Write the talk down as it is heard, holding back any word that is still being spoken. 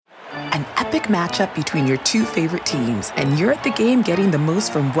An epic matchup between your two favorite teams, and you're at the game getting the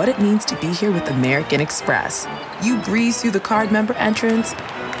most from what it means to be here with American Express. You breeze through the card member entrance,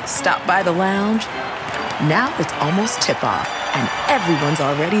 stop by the lounge. Now it's almost tip-off, and everyone's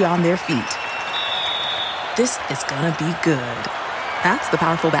already on their feet. This is gonna be good. That's the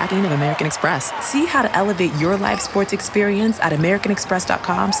powerful backing of American Express. See how to elevate your live sports experience at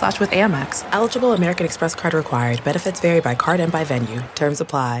americanexpress.com/withAmex. Eligible American Express card required. Benefits vary by card and by venue. Terms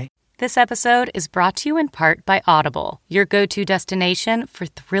apply. This episode is brought to you in part by Audible, your go-to destination for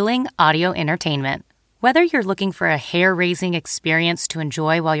thrilling audio entertainment. Whether you're looking for a hair-raising experience to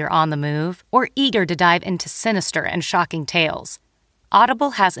enjoy while you're on the move or eager to dive into sinister and shocking tales,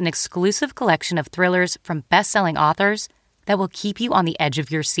 Audible has an exclusive collection of thrillers from best-selling authors that will keep you on the edge of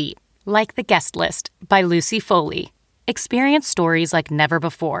your seat, like The Guest List by Lucy Foley. Experience stories like never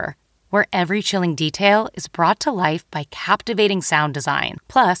before, where every chilling detail is brought to life by captivating sound design.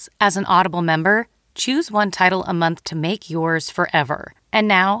 Plus, as an Audible member, choose one title a month to make yours forever. And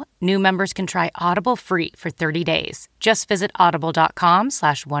now, new members can try Audible free for 30 days. Just visit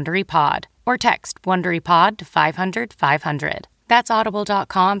audible.com/WonderyPod or text WonderyPod to 500-500. That's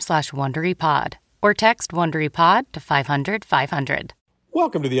audible.com/WonderyPod or text WonderyPod to 500-500.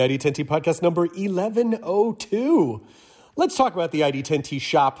 Welcome to the ID10T podcast number 1102. Let's talk about the ID10T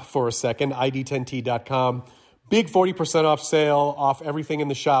shop for a second, ID10T.com. Big 40% off sale off everything in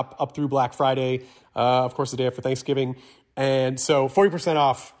the shop up through Black Friday, of course, the day after Thanksgiving. And so 40%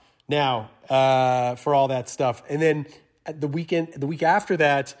 off now for all that stuff. And then the week after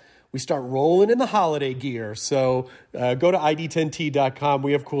that, we start rolling in the holiday gear. So go to ID10T.com.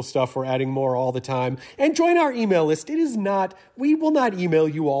 We have cool stuff. We're adding more all the time. And join our email list. We will not email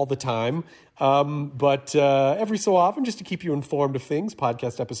you all the time, but every so often, just to keep you informed of things,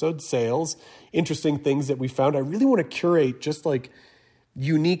 podcast episodes, sales, interesting things that we found. I really want to curate just like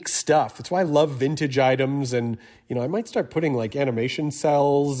unique stuff. That's why I love vintage items. And, I might start putting like animation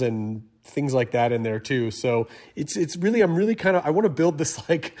cells and things like that in there too. So it's really, I want to build this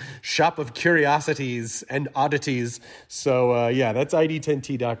like shop of curiosities and oddities. So that's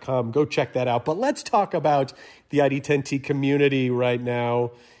ID10T.com. Go check that out. But let's talk about the ID10T community right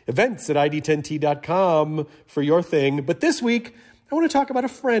now. Events at ID10T.com for your thing. But this week, I want to talk about a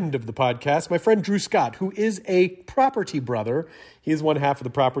friend of the podcast, my friend Drew Scott, who is a property brother. He is one half of the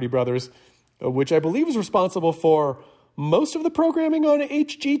Property Brothers, which I believe is responsible for most of the programming on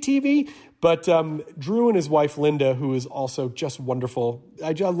HGTV, but Drew and his wife Linda, who is also just wonderful.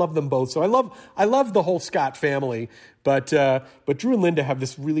 I love them both. So I love the whole Scott family. But Drew and Linda have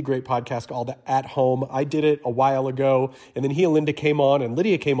this really great podcast called At Home. I did it a while ago, and then he and Linda came on, and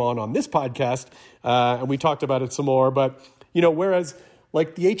Lydia came on this podcast, and we talked about it some more. But whereas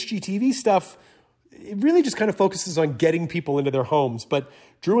like the HGTV stuff, it really just kind of focuses on getting people into their homes. But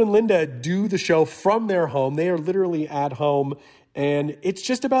Drew and Linda do the show from their home. They are literally at home. And it's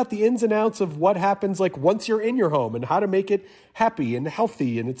just about the ins and outs of what happens like once you're in your home and how to make it happy and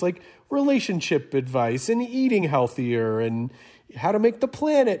healthy. And it's like relationship advice and eating healthier and how to make the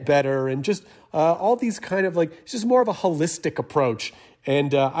planet better and just all these kind of like, it's just more of a holistic approach.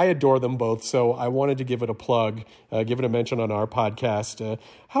 And I adore them both, so I wanted to give it a plug, give it a mention on our podcast,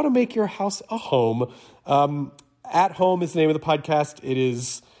 how to make your house a home. At Home is the name of the podcast. It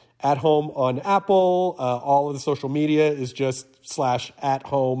is At Home on Apple. All of the social media is just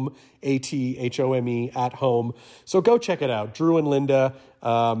 /@home, ATHOME, at home. So go check it out. Drew and Linda,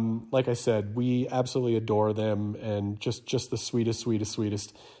 like I said, we absolutely adore them and just the sweetest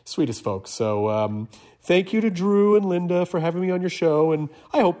folks. So thank you to Drew and Linda for having me on your show, and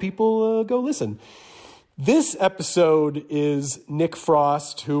I hope people go listen. This episode is Nick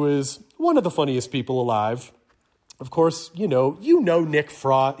Frost, who is one of the funniest people alive. Of course, you know Nick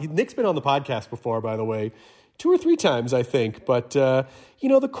Frost. Nick's been on the podcast before, by the way, 2 or 3 times, I think. But, the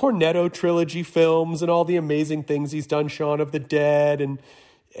Cornetto trilogy films and all the amazing things he's done, Shaun of the Dead. And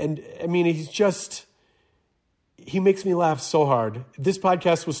I mean, he makes me laugh so hard. This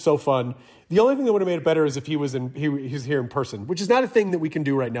podcast was so fun. The only thing that would have made it better is if he was here in person, which is not a thing that we can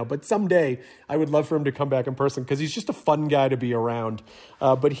do right now. But someday I would love for him to come back in person because he's just a fun guy to be around.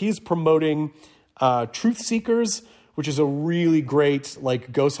 But he's promoting Truth Seekers, which is a really great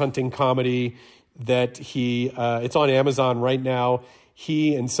like ghost hunting comedy that it's on Amazon right now.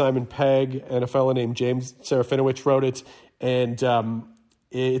 He and Simon Pegg and a fellow named James Serafinowicz wrote it, and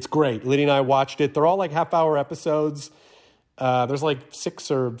it's great. Lydia and I watched it. They're all like half-hour episodes. There's like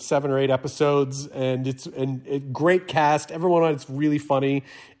 6 or 7 or 8 episodes, and it's a great cast. Everyone on it's really funny,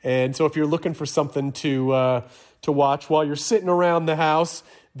 and so if you're looking for something to watch while you're sitting around the house,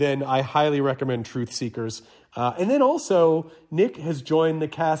 then I highly recommend Truth Seekers. And then also, Nick has joined the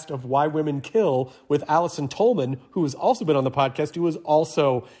cast of Why Women Kill with Allison Tolman, who has also been on the podcast, who is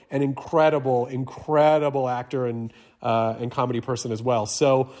also an incredible, incredible actor and comedy person as well.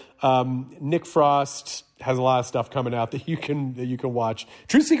 So Nick Frost has a lot of stuff coming out that you can watch.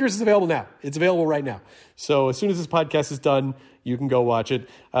 Truth Seekers is available now. It's available right now. So as soon as this podcast is done, you can go watch it.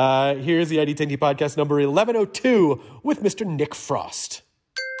 Here's the ID10T podcast number 1102 with Mr. Nick Frost.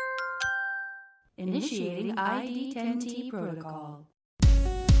 Initiating ID10T protocol.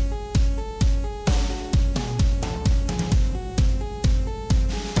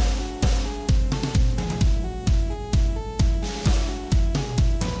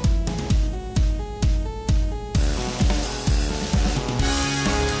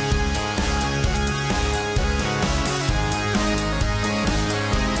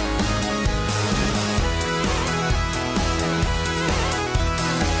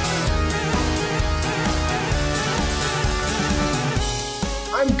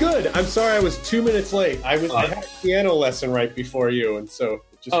 I'm good. I'm sorry I was 2 minutes late. I had a piano lesson right before you, and so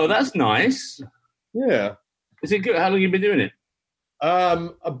that's nice. Yeah. Is it good? How long have you been doing it?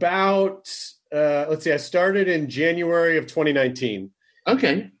 About let's see. I started in January of 2019.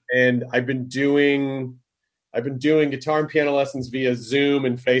 Okay. And I've been doing guitar and piano lessons via Zoom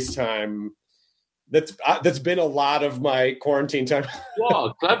and FaceTime. That's been a lot of my quarantine time.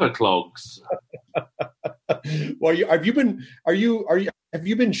 Wow, clever clogs. Well, have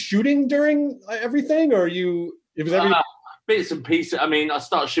you been shooting during everything, or bits and pieces? I mean, I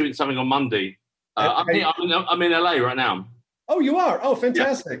start shooting something on Monday. I'm in LA right now. Oh, you are? Oh,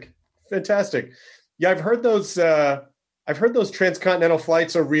 fantastic, yeah. Fantastic. Yeah, I've heard those transcontinental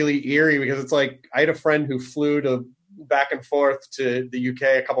flights are really eerie because it's like I had a friend who flew back and forth to the UK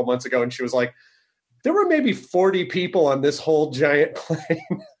a couple months ago, and she was like, there were maybe 40 people on this whole giant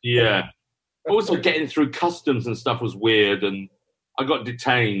plane. Yeah. Also, getting through customs and stuff was weird, and I got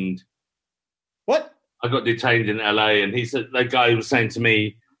detained. What? I got detained in LA, and he said that guy was saying to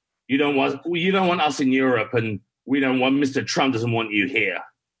me, "You don't want us in Europe, and Mr. Trump doesn't want you here."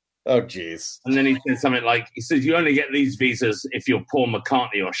 Oh, jeez. And then he said something like, he says, "You only get these visas if you're Paul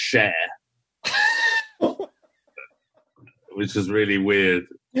McCartney or Cher," which is really weird.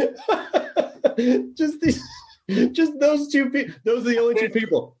 just those two people. Those are the only two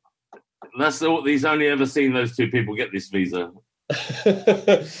people. That's all. He's only ever seen those two people get this visa.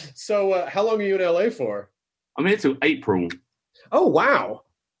 So, how long are you in LA for? I'm here till April. Oh, wow.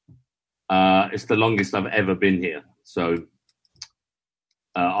 It's the longest I've ever been here. So,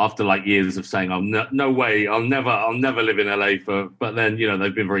 after like years of saying, no way, I'll never live in LA but then,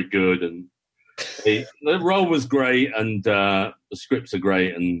 they've been very good, and the role was great, and the scripts are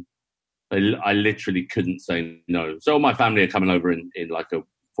great, and I literally couldn't say no. So all my family are coming over in like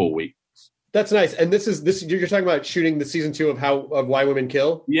 4 weeks. That's nice. And this you're talking about shooting the season 2 of Why Women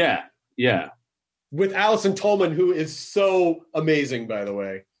Kill? Yeah. With Allison Tolman, who is so amazing, by the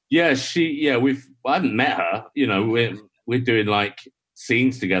way. Yeah, I haven't met her. We're doing like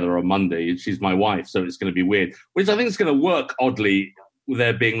scenes together on Monday, and she's my wife, so it's going to be weird. Which I think is going to work oddly, with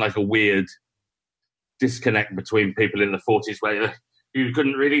there being like a weird disconnect between people in the 40s where you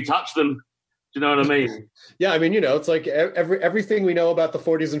couldn't really touch them. Do you know what I mean? Yeah, I mean, it's like everything we know about the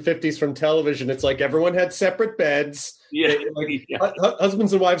 40s and 50s from television. It's like everyone had separate beds. Yeah.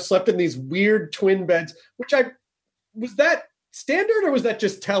 Husbands and wives slept in these weird twin beds, was that standard or was that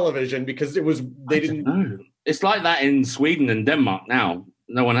just television? Because they didn't know. It's like that in Sweden and Denmark now.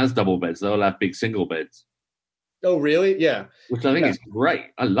 No one has double beds. They all have big single beds. Oh, really? Yeah. Which I think is great.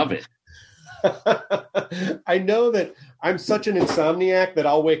 I love it. I know that I'm such an insomniac that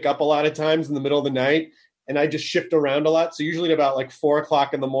I'll wake up a lot of times in the middle of the night, and I just shift around a lot. So usually at about like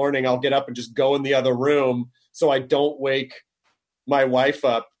 4:00 in the morning, I'll get up and just go in the other room so I don't wake my wife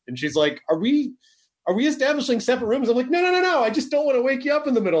up. And she's like, "Are we establishing separate rooms?" I'm like, no. I just don't want to wake you up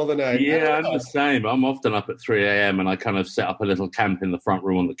in the middle of the night. Yeah, I'm the same. I'm often up at 3 a.m. and I kind of set up a little camp in the front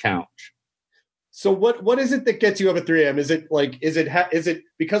room on the couch. So what is it that gets you up at 3 a.m.? Is it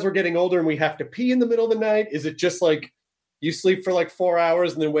because we're getting older and we have to pee in the middle of the night? Is it just like you sleep for like 4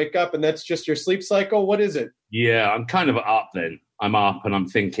 hours and then wake up and that's just your sleep cycle? What is it? Yeah, I'm kind of up then. I'm up and I'm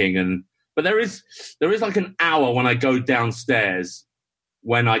thinking, but there is like an hour when I go downstairs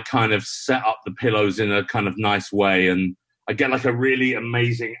when I kind of set up the pillows in a kind of nice way, and I get like a really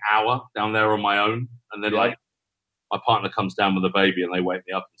amazing hour down there on my own, and then like my partner comes down with the baby and they wake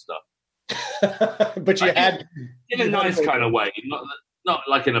me up and stuff. But in a nice kind of way, not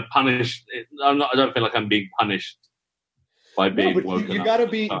like in a punished. I don't feel like I'm being punished by being woken you gotta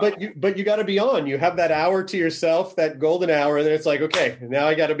up. be, but you gotta be on. You have that hour to yourself, that golden hour, and then it's like, okay, now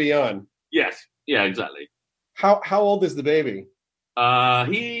I gotta be on. Yes, yeah, exactly. How old is the baby?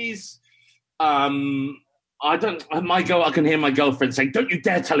 He's I can hear my girlfriend saying, "Don't you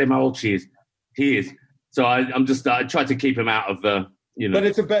dare tell him how old she is." He is. So I try to keep him out of the, But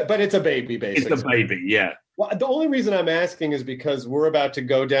it's a baby, basically. It's a baby, yeah. Well, the only reason I'm asking is because we're about to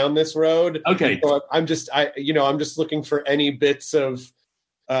go down this road. Okay. So I'm just looking for any bits of,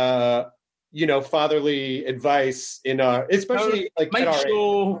 fatherly advice in our, especially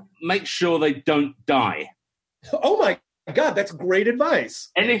make sure they don't die. Oh my God, that's great advice.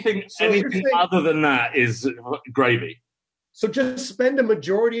 Anything other than that is gravy. So just spend a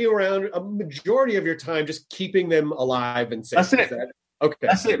majority of your time just keeping them alive and safe. That's it. Okay.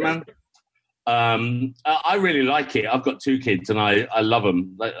 That's it, man. I really like it. I've got 2 kids and I love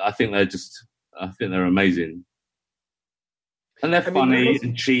them. I think they're amazing. And they're funny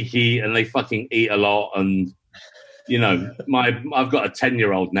and cheeky and they fucking eat a lot. And, I've got a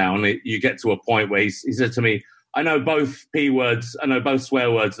 10-year-old now and you get to a point where he said to me, I know both P words. I know both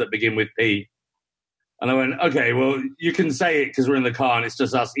swear words that begin with P. And I went, okay, well, you can say it because we're in the car and it's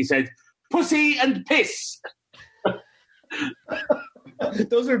just us. He said, pussy and piss.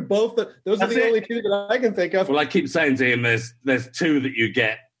 Those are the only 2 that I can think of. Well, I keep saying to him, there's 2 that you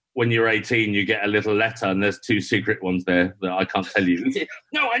get when you're 18. You get a little letter, and there's 2 secret ones there that I can't tell you.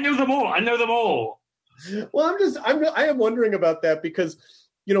 No, I know them all. Well, I am wondering about that because,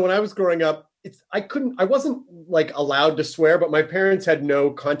 when I was growing up, I wasn't like allowed to swear, but my parents had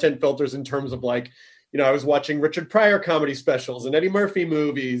no content filters in terms of like, I was watching Richard Pryor comedy specials and Eddie Murphy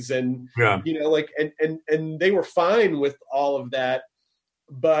movies and, and they were fine with all of that.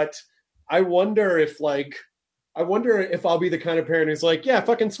 But I wonder if I'll be the kind of parent who's like, yeah,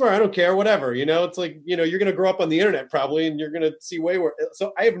 fucking swear. I don't care. Whatever. It's like, you're going to grow up on the internet probably, and you're going to see way worse.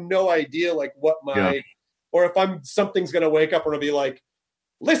 So I have no idea like what or if something's going to wake up and be like,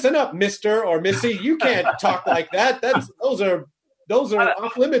 listen up, Mr. or Missy, you can't talk like that. Those are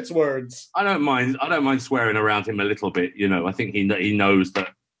off limits words. I don't mind swearing around him a little bit. I think he knows that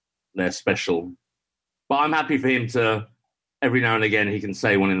they're special, but I'm happy for him to every now and again he can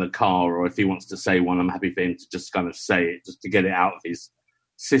say one in the car, or if he wants to say one, I'm happy for him to just kind of say it just to get it out of his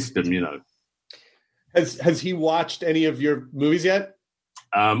system. Has he watched any of your movies yet?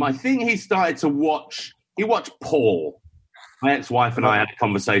 I think he started to watch. He watched Paul. My ex-wife and I had a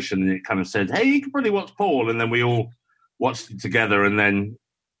conversation, and it kind of said, "Hey, you could probably watch Paul," and then we all watched it together, and then,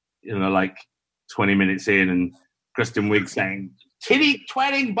 like 20 minutes in, and Kristen Wiig saying, "Titty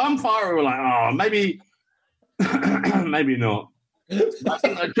twatting bumfire," we were like, "Oh, maybe, maybe not." I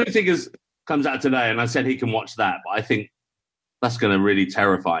think Truth Seekers comes out today, and I said he can watch that, but I think that's going to really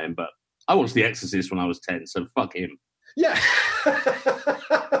terrify him. But I watched The Exorcist when I was 10, so fuck him. Yeah.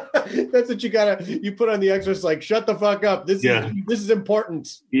 That's what you put on The Exorcist, like, shut the fuck up. This is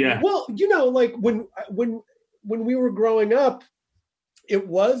important. Yeah. Well, like when we were growing up, it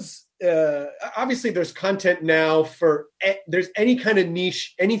was obviously there's content now there's any kind of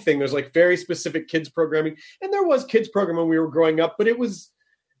niche, anything. There's like very specific kids programming, and there was kids programming when we were growing up, but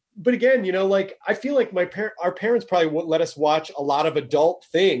again, like I feel like our parents probably wouldn't let us watch a lot of adult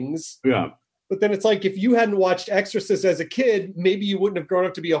things. Yeah. But then it's like, if you hadn't watched Exorcist as a kid, maybe you wouldn't have grown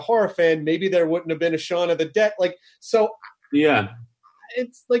up to be a horror fan. Maybe there wouldn't have been a Shaun of the Dead. Like, so yeah,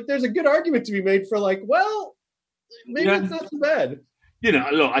 it's like, there's a good argument to be made for like, well, maybe it's not so bad.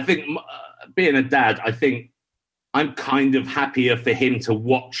 Look, I think being a dad, I think I'm kind of happier for him to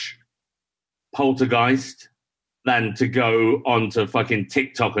watch Poltergeist than to go onto fucking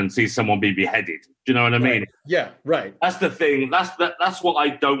TikTok and see someone be beheaded. Do you know what I mean? Yeah, right. That's the thing. That's what I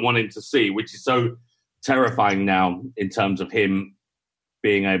don't want him to see, which is so terrifying now in terms of him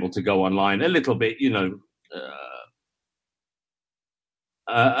being able to go online a little bit,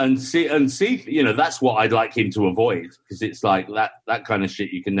 and see, that's what I'd like him to avoid, because it's like that kind of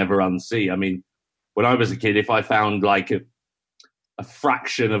shit you can never unsee. I mean, when I was a kid, if I found like a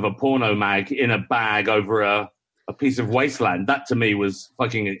fraction of a porno mag in a bag over a piece of wasteland, that to me was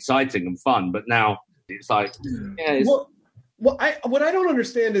fucking exciting and fun. But now it's like, what I don't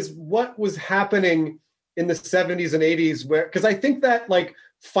understand is what was happening in the 70s and 80s, because I think that like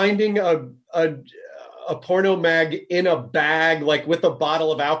finding a porno mag in a bag, like with a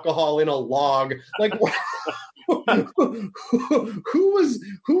bottle of alcohol in a log, like who was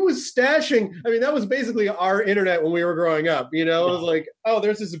stashing? I mean, that was basically our internet when we were growing up. It was like, oh,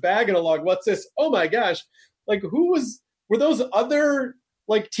 there's this bag in a log. What's this? Oh my gosh. Like, were those other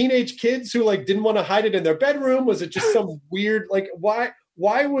like teenage kids who like didn't want to hide it in their bedroom? Was it just some weird, like, why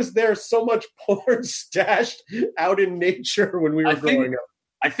was there so much porn stashed out in nature when we were growing up?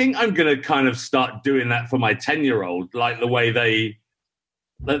 I think I'm going to kind of start doing that for my 10-year-old, like the way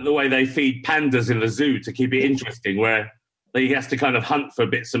the way they feed pandas in the zoo to keep it interesting, where he has to kind of hunt for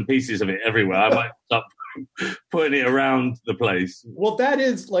bits and pieces of it everywhere. I might stop putting it around the place. Well, that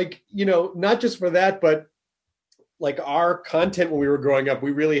is like, not just for that, but like our content when we were growing up,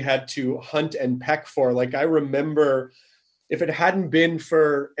 we really had to hunt and peck for. Like I remember, if it hadn't been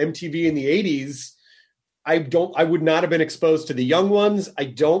for MTV in the 80s, I would not have been exposed to the young ones. I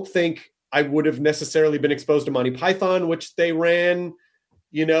don't think I would have necessarily been exposed to Monty Python, which they ran,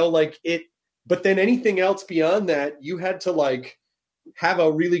 but then anything else beyond that, you had to like have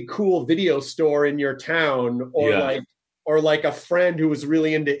a really cool video store in your town, or like a friend who was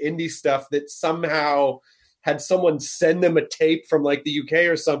really into indie stuff that somehow had someone send them a tape from like the UK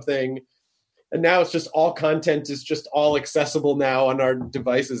or something. And now it's just all content is just all accessible now on our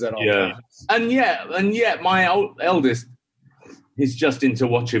devices at all times. And yet my eldest is just into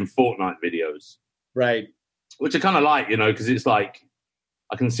watching Fortnite videos. Right. Which I kind of like, because it's like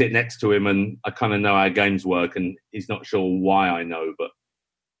I can sit next to him and I kind of know how games work, and he's not sure why I know, but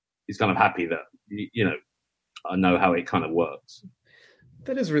he's kind of happy that, I know how it kind of works.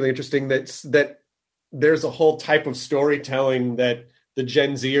 That is really interesting that there's a whole type of storytelling that the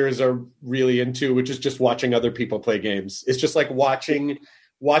Gen Zers are really into, which is just watching other people play games. It's just like watching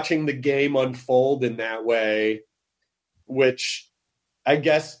the game unfold in that way, which I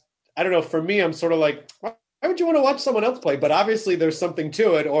guess, I don't know, for me, I'm sort of like, why would you want to watch someone else play? But obviously there's something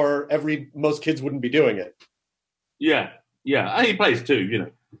to it, or most kids wouldn't be doing it. Yeah. And he plays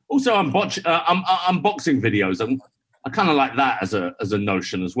too, Also, unboxing videos. I kind of like that as a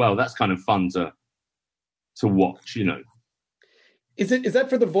notion as well. That's kind of fun to watch, Is that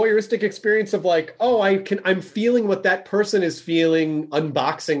for the voyeuristic experience of like, I'm feeling what that person is feeling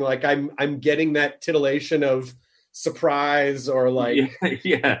unboxing, like I'm getting that titillation of surprise or like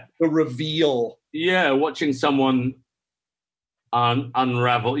the reveal. Yeah, watching someone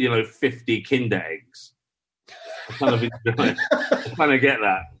unravel, 50 Kinder eggs. I kind of enjoy. I kind of get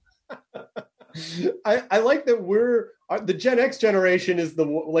that. I like that the Gen X generation is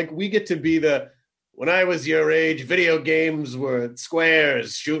we get to be when I was your age, video games were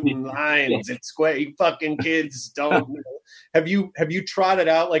squares, shooting lines. It's square. You fucking kids don't. Have you trotted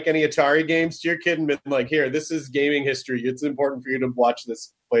out like any Atari games to your kid and been like, here, this is gaming history. It's important for you to watch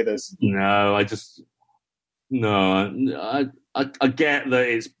this, play this. No, I get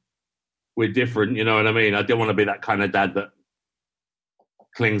that we're different. You know what I mean? I don't want to be that kind of dad that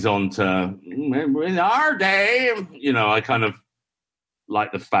clings on to in our day. I kind of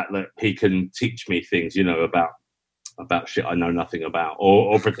like the fact that he can teach me things, about shit I know nothing about,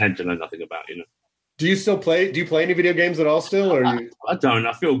 or pretend to know nothing about, Do you still play? Do you play any video games at all still? Or I don't.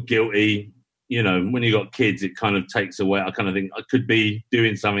 I feel guilty. When you got kids, it kind of takes away. I kind of think I could be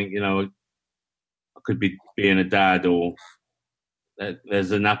doing something, I could be being a dad, or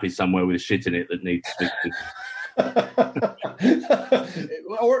there's a nappy somewhere with shit in it that needs fixing.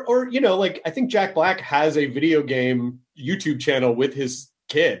 or I think Jack Black has a video game YouTube channel with his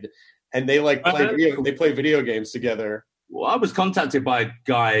kid, and they play video games together. Well, I was contacted by a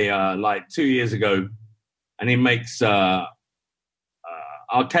guy 2 years ago, and he makes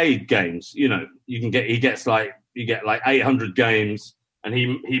arcade games. You get like 800 games, and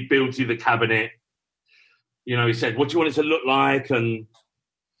he builds you the cabinet. He said, "What do you want it to look like?" And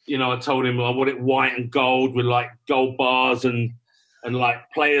I told him I want it white and gold with like gold bars and like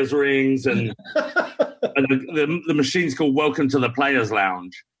players rings and and the machine's called Welcome to the Players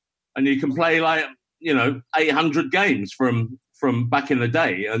Lounge, and you can play 800 games from back in the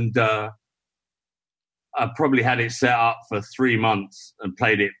day. And I probably had it set up for 3 months and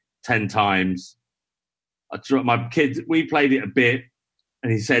played it 10 times. My kid, we played it a bit,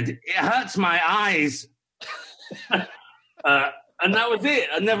 and he said, "It hurts my eyes." And that was it.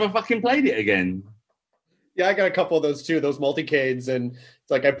 I never fucking played it again. Yeah, I got a couple of those too, those multicades. And it's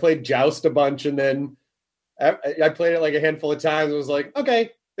like I played Joust a bunch, and then I played it like a handful of times. I was like,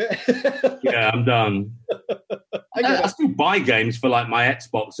 okay. Yeah, I'm done. I still buy games for like my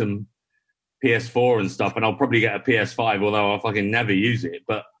Xbox and PS4 and stuff, and I'll probably get a PS5, although I'll fucking never use it.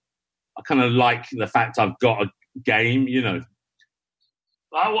 But I kind of like the fact I've got a game,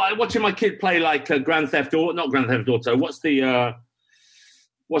 Watching my kid play like Grand Theft Auto, not Grand Theft Auto. What's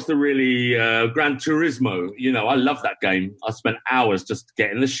the really Gran Turismo? I love that game. I spent hours just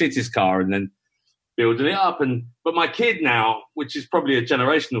getting the shittest car and then building it up. But my kid now, which is probably a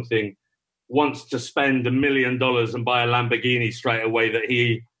generational thing, wants to spend $1 million and buy a Lamborghini straight away that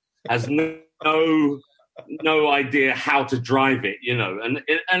he has no idea how to drive it.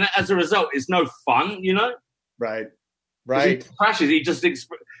 And as a result, it's no fun. Right. He crashes. He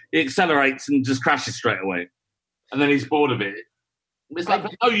accelerates and just crashes straight away, and then he's bored of it. It's like,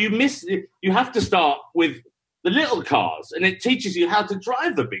 you have to start with the little cars, and it teaches you how to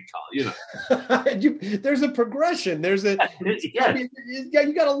drive the big car, There's a progression. There's a you got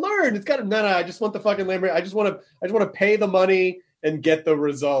to learn. It's got to no. I just want the fucking Lamborghini. I just want to pay the money and get the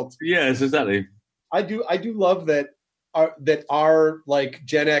result. Yes, exactly. I do love that our like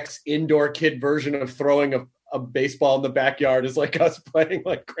Gen X indoor kid version of throwing a baseball in the backyard is like us playing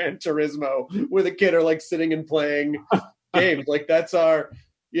like Gran Turismo with a kid or like sitting and playing games. Like that's our.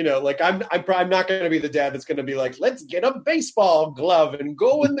 Like I'm not going to be the dad that's going to be like, let's get a baseball glove and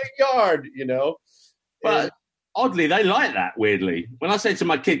go in the yard, But oddly, they like that, weirdly. When I say to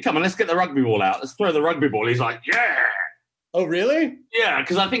my kid, come on, let's get the rugby ball out. Let's throw the rugby ball. He's like, yeah. Oh, really? Yeah,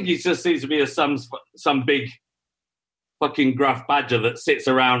 because I think he just seems to be some big fucking gruff badger that sits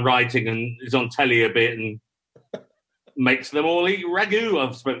around writing and is on telly a bit and makes them all eat ragu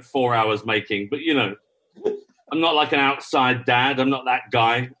I've spent 4 hours making. But, I'm not like an outside dad. I'm not that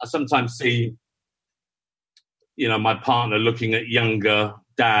guy. I sometimes see, my partner looking at younger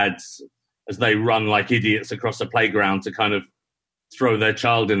dads as they run like idiots across the playground to kind of throw their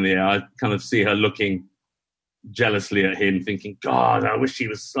child in the air. I kind of see her looking jealously at him, thinking, God, I wish he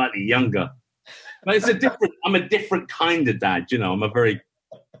was slightly younger. But I'm a different kind of dad. I'm a very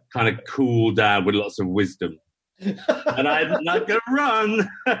kind of cool dad with lots of wisdom. And I'm not going to run.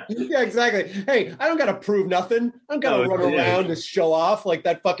 Yeah, exactly. Hey, I don't got to prove nothing. I don't got to run around to show off like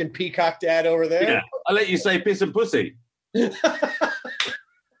that fucking peacock dad over there. Yeah, I'll let you say piss and pussy. What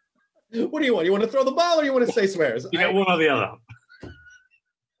do you want? You want to throw the ball or you want to say swears? You get one or the other.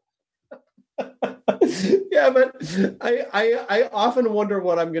 Yeah, but I often wonder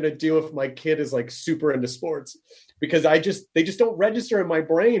what I'm going to do if my kid is like super into sports because they just don't register in my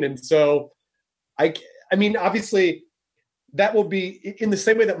brain. And so I mean, obviously, that will be in the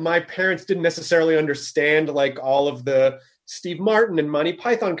same way that my parents didn't necessarily understand like all of the Steve Martin and Monty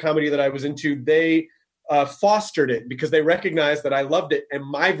Python comedy that I was into. They fostered it because they recognized that I loved it. And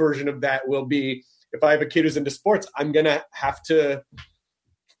my version of that will be if I have a kid who's into sports, I'm going to have to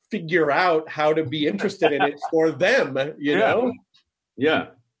figure out how to be interested in it for them, know? Yeah.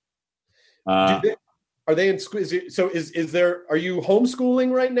 Are they in school? Are you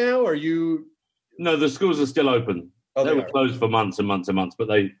homeschooling right now? Are you... No, the schools are still open. Oh, they were closed for months and months and months, but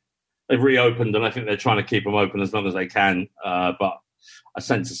they've reopened, and I think they're trying to keep them open as long as they can. But I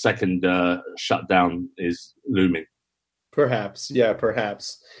sense a second shutdown is looming. Perhaps, yeah,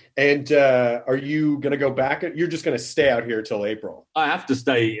 perhaps. And are you going to go back? You're just going to stay out here till April. I have to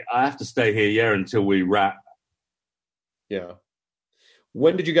stay here, yeah, until we wrap. Yeah.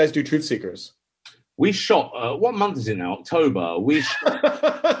 When did you guys do Truth Seekers? We shot, what month is it now? October.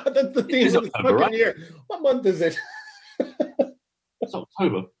 That's the theme of the fucking right? year. What month is it? It's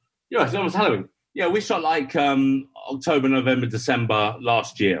October. Yeah, it's almost Halloween. Yeah, we shot like October, November, December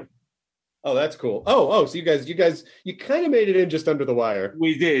last year. Oh, that's cool. Oh, so you kind of made it in just under the wire.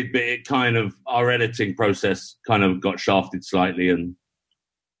 We did, but it kind of, our editing process kind of got shafted slightly and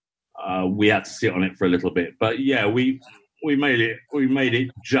we had to sit on it for a little bit. But yeah, we made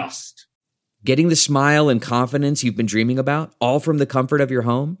it just. Getting the smile and confidence you've been dreaming about, all from the comfort of your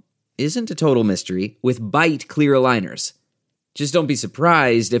home, isn't a total mystery with Byte clear aligners. Just don't be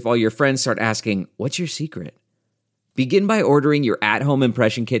surprised if all your friends start asking, what's your secret? Begin by ordering your at-home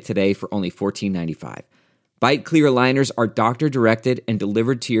impression kit today for only $14.95. Byte clear aligners are doctor-directed and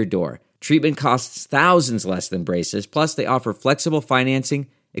delivered to your door. Treatment costs thousands less than braces, plus they offer flexible financing,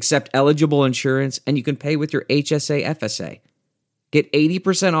 accept eligible insurance, and you can pay with your HSA FSA. Get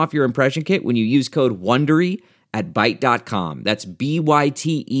 80% off your impression kit when you use code WONDERY at Byte.com. That's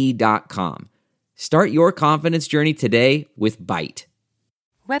BYTE.com. Start your confidence journey today with Byte.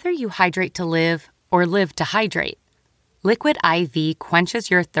 Whether you hydrate to live or live to hydrate, Liquid IV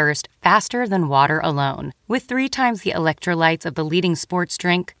quenches your thirst faster than water alone. With 3 times the electrolytes of the leading sports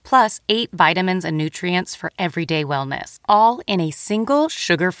drink, plus 8 vitamins and nutrients for everyday wellness, all in a single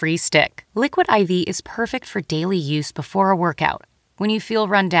sugar-free stick. Liquid IV is perfect for daily use before a workout, when you feel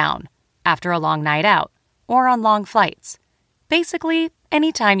run down, after a long night out, or on long flights. Basically,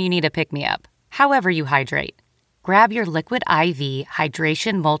 anytime you need a pick-me-up, however you hydrate. Grab your Liquid IV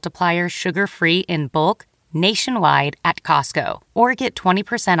Hydration Multiplier sugar-free in bulk nationwide at Costco, or get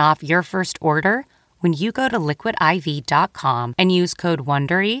 20% off your first order when you go to liquidiv.com and use code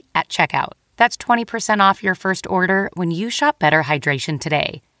WONDERY at checkout. That's 20% off your first order when you shop Better Hydration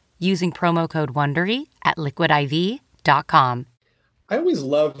today, using promo code WONDERY at liquidiv.com. I always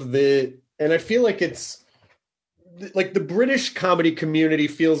love and I feel like it's like the British comedy community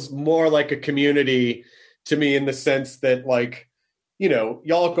feels more like a community to me in the sense that like,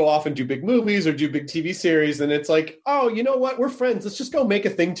 y'all go off and do big movies or do big TV series, and it's like, oh, you know what? We're friends. Let's just go make a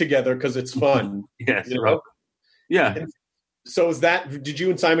thing together because it's fun. Yes, right. Yeah. And so did you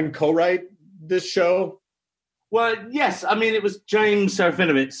and Simon co-write this show? Well, yes. I mean, it was James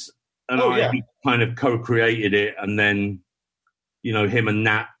Serafinovitz and I who kind of co-created it, and then, him and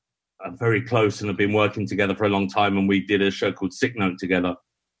Nat are very close and have been working together for a long time, and we did a show called Sick Note together.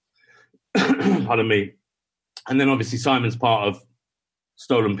 Pardon me. And then obviously Simon's part of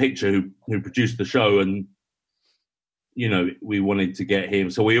Stolen Picture, who produced the show, and we wanted to get him,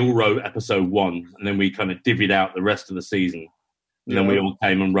 so we all wrote episode 1, and then we kind of divvied out the rest of the season, and then we all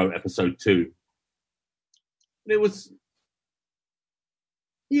came and wrote episode 2. It was,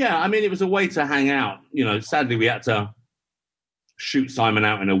 it was a way to hang out. Sadly we had to shoot Simon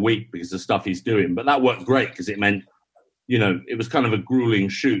out in a week because of stuff he's doing, but that worked great because it meant, it was kind of a grueling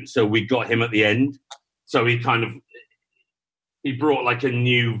shoot. So we got him at the end. So he brought like a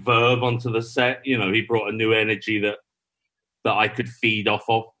new verve onto the set. He brought a new energy that I could feed off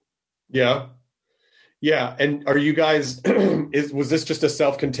of. Yeah. Yeah. And are you guys, was this just a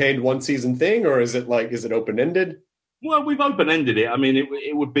self-contained one season thing, or is it open-ended? Well, we've open-ended it. I mean,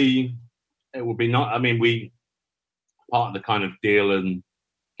 it would be not, I mean, part of the kind of deal and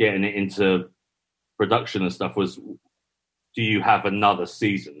getting it into production and stuff was, do you have another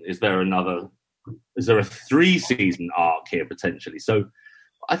season? Is there a 3-season arc here potentially? So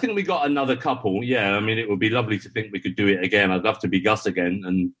I think we got another couple. Yeah. I mean, it would be lovely to think we could do it again. I'd love to be Gus again.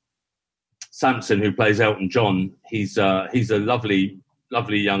 And Samson, who plays Elton John, he's a lovely,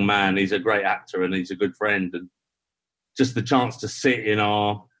 lovely young man. He's a great actor and he's a good friend. And just the chance to sit in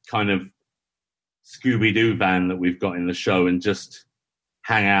our kind of Scooby-Doo van that we've got in the show and just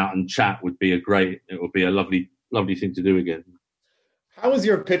hang out and chat would be a lovely, lovely thing to do again. How is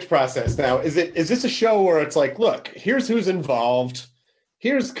your pitch process now? Is this a show where it's like, look, here's who's involved,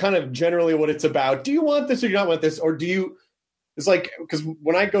 here's kind of generally what it's about. Do you want this or do you not want this? Or it's like, because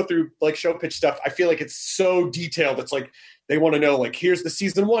when I go through like show pitch stuff, I feel like it's so detailed. It's like, they want to know, like, here's the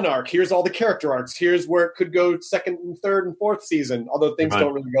season 1 arc, here's all the character arcs, here's where it could go 2nd and 3rd and 4th season. Although things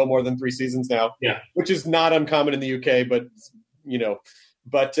don't really go more than 3 seasons now, which is not uncommon in the UK, but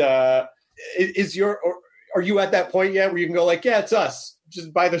are you at that point yet where you can go like, yeah, it's us,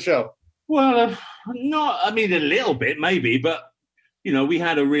 just buy the show? Well, a little bit maybe, but, we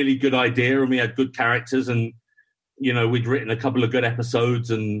had a really good idea and we had good characters and, we'd written a couple of good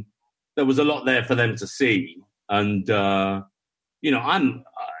episodes and there was a lot there for them to see. And,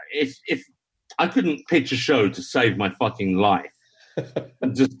 if I couldn't pitch a show to save my fucking life,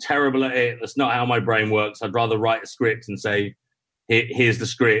 I'm just terrible at it. That's not how my brain works. I'd rather write a script and say, here's the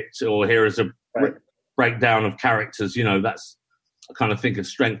script, or here is a breakdown of characters. That's I kind of think of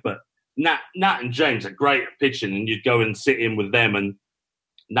strength. But Nat and James are great at pitching, and you'd go and sit in with them, and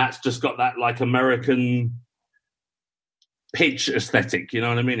Nat's just got that like American pitch aesthetic. You know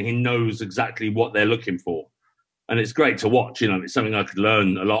what I mean? He knows exactly what they're looking for, and it's great to watch. It's something I could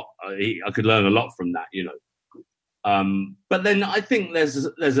learn a lot. I could learn a lot from that. But then I think there's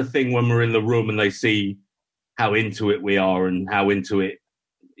a thing when we're in the room and they see how into it we are and how into it,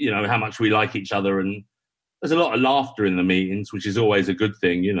 how much we like each other. And there's a lot of laughter in the meetings, which is always a good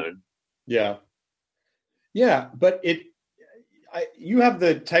thing, Yeah. Yeah. But you have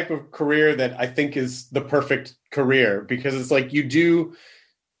the type of career that I think is the perfect career, because it's like you're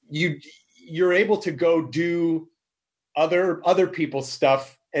able to go do other people's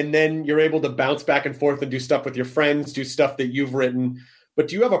stuff, and then you're able to bounce back and forth and do stuff with your friends, do stuff that you've written. But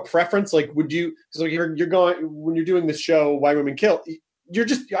do you have a preference? Like, would you, so you're going, when you're doing this show, Why Women Kill,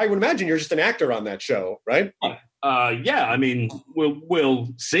 I would imagine you're just an actor on that show, right? Yeah. I mean, we'll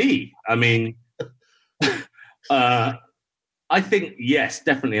see. I mean, I think, yes,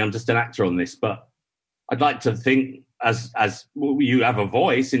 definitely I'm just an actor on this, but I'd like to think as you have a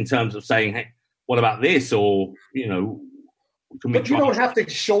voice in terms of saying, hey, what about this? Or, but you don't have to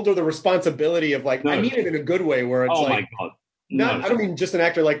shoulder the responsibility of like, no. I mean it in a good way where it's my God. I don't mean just an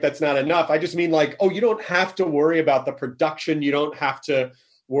actor like that's not enough. I just mean like, you don't have to worry about the production. You don't have to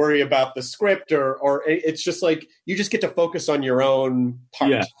worry about the script or it's just like, you just get to focus on your own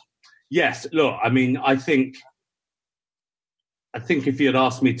part. Yeah. Yes. Look, I mean, I think if you had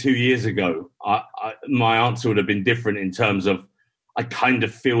asked me 2 years ago, my answer would have been different in terms of, I kind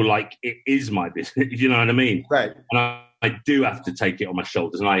of feel like it is my business. You know what I mean? Right. And I do have to take it on my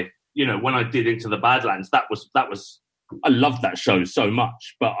shoulders. And when I did Into the Badlands, that was, I loved that show so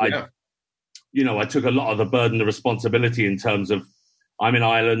much, but I took a lot of the burden of responsibility in terms of, I'm in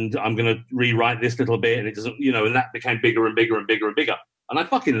Ireland, I'm going to rewrite this little bit, and it doesn't, and that became bigger and bigger and bigger and bigger. And I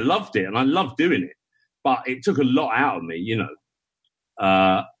fucking loved it, and I loved doing it. But it took a lot out of me,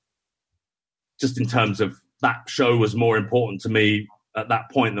 just in terms of that show was more important to me at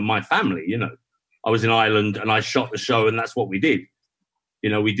that point than my family. I was in Ireland and I shot the show, and that's what we did.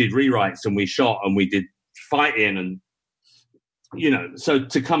 We did rewrites and we shot and we did fighting, and so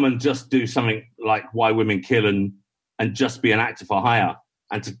to come and just do something like Why Women Kill and just be an actor for hire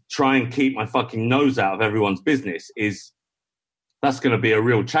and to try and keep my fucking nose out of everyone's business that's going to be a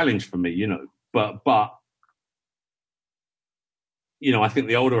real challenge for me, but I think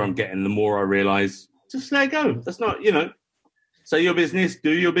the older I'm getting, the more I realize just let it go. That's not, say your business,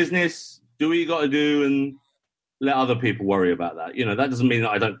 do your business, do what you got to do, and let other people worry about that. That doesn't mean that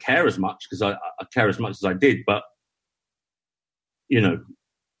I don't care as much, because I care as much as I did, but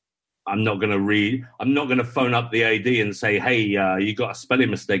I'm not going to phone up the AD and say, hey, you got a spelling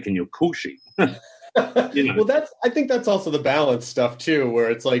mistake in your call sheet. Well, I think that's also the balance stuff too, where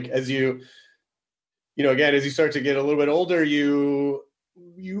it's like, as you start to get a little bit older, you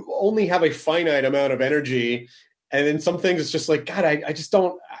only have a finite amount of energy. And then some things it's just like, God, I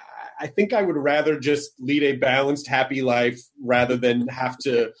think I would rather just lead a balanced, happy life rather than have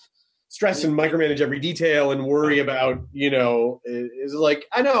to stress and micromanage every detail and worry about, is like,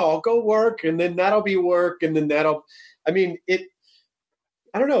 I know, I'll go work and then that'll be work. And then I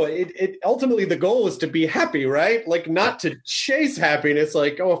don't know. It ultimately the goal is to be happy, right? Like not to chase happiness.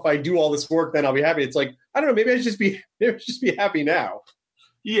 Like, oh, if I do all this work, then I'll be happy. It's like, I don't know. Maybe I should just be happy now.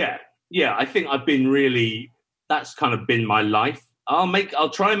 Yeah. I think I've been that's kind of been my life. I'll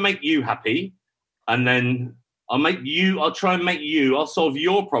try and make you happy, and then I'll try and make you, I'll solve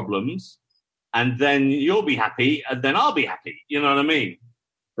your problems, and then you'll be happy, and then I'll be happy. You know what I mean?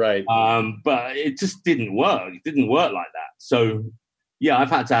 Right. But it just didn't work. It didn't work like that. So, yeah, I've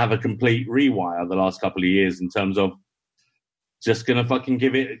had to have a complete rewire the last couple of years in terms of just going to fucking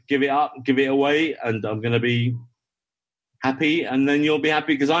give it up, give it away, and I'm going to be happy, and then you'll be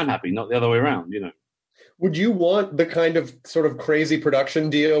happy because I'm happy, not the other way around, Would you want the kind of sort of crazy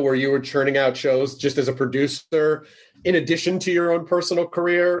production deal where you were churning out shows just as a producer in addition to your own personal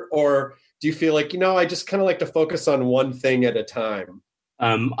career? Or do you feel like, I just kind of like to focus on one thing at a time?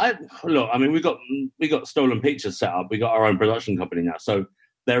 We got Stolen Pictures set up. We got our own production company now. So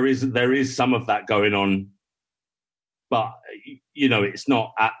there is some of that going on, but it's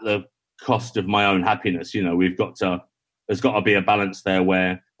not at the cost of my own happiness. There's got to be a balance there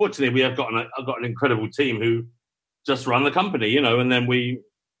where, fortunately, I've got an incredible team who just run the company, and then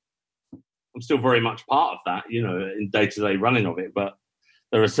I'm still very much part of that, in day-to-day running of it. But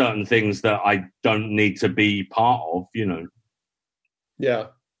there are certain things that I don't need to be part of, Yeah.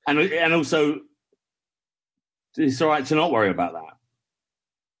 And also, it's all right to not worry about that.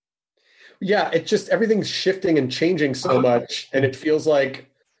 Yeah, it's just everything's shifting and changing so much, and it feels like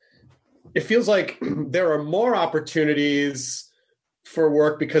there are more opportunities for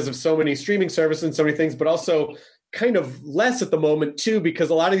work because of so many streaming services and so many things, but also kind of less at the moment too, because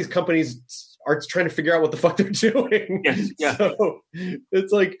a lot of these companies are trying to figure out what the fuck they're doing. Yes, yeah. So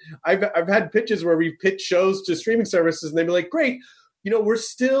it's like, I've had pitches where we've pitched shows to streaming services and they'd be like, great, we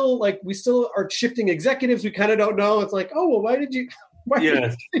still are shifting executives. We kind of don't know. It's like, oh, well, why did you?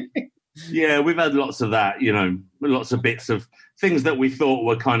 Yeah, we've had lots of that, lots of bits of things that we thought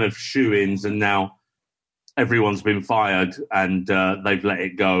were kind of shoo-ins, and now everyone's been fired and they've let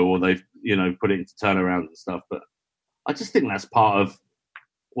it go, or they've, put it into turnaround and stuff. But I just think that's part of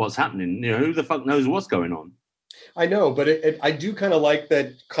what's happening. Who the fuck knows what's going on? I know, but I do kind of like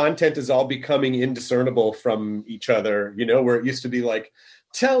that content is all becoming indiscernible from each other, where it used to be like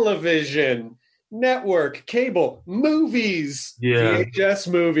television, network, cable, movies, VHS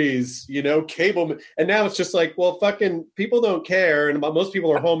movies, cable. And now it's just like, well, fucking people don't care. And most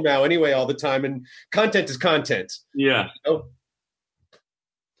people are home now anyway all the time. And content is content. Yeah.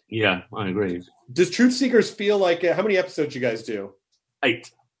 Yeah, I agree. Does Truth Seekers feel like, how many episodes you guys do?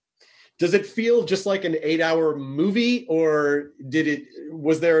 8. Does it feel just like an 8-hour movie, or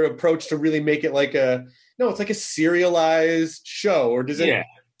was there an approach to really make it like it's like a serialized show, or does it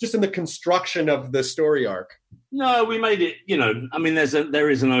just in the construction of the story arc? No, we made it, there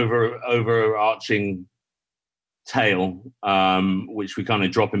is an overarching tale, which we kind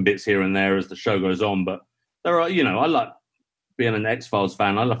of drop in bits here and there as the show goes on. But there are, I like being an X-Files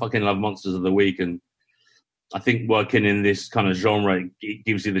fan. I fucking love Monsters of the Week. And I think working in this kind of genre, it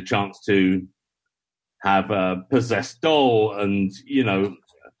gives you the chance to have a possessed doll and,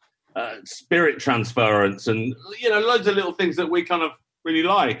 spirit transference and, loads of little things that we kind of really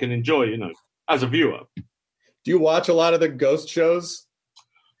like and enjoy, as a viewer. Do you watch a lot of the ghost shows?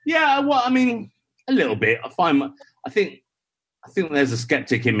 Yeah, well, a little bit. I think there's a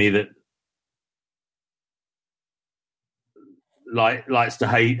skeptic in me that likes to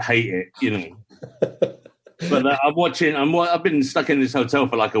hate it, you know. But I've been stuck in this hotel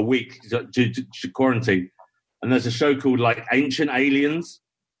for like a week due to quarantine, and there's a show called like Ancient Aliens.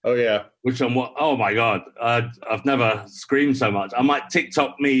 Oh yeah, which oh my god, I've never screamed so much. I might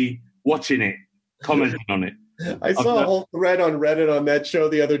TikTok me watching it, commenting on it. I saw a whole thread on Reddit on that show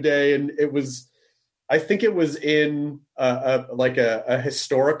the other day, and I think it was in a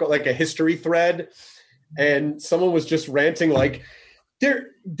historical, like a history thread, and someone was just ranting like,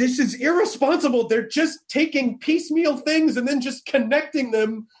 this is irresponsible. They're just taking piecemeal things and then just connecting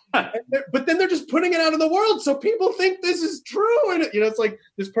them, but then they're just putting it out in the world so people think this is true. And it's like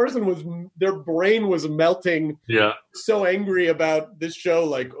this person their brain was melting. Yeah, so angry about this show.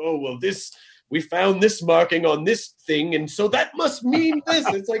 Like, oh well, we found this marking on this thing, and so that must mean this.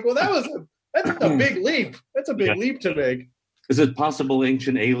 It's like, well, that's a big leap. That's a big leap to make. Is it possible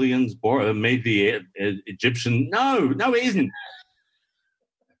ancient aliens made the Egyptian? No, it isn't.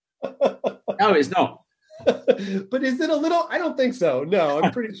 No, it's not. But is it a little? I don't think so. No, I'm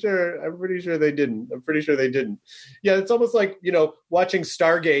pretty sure they didn't. Yeah, it's almost like, watching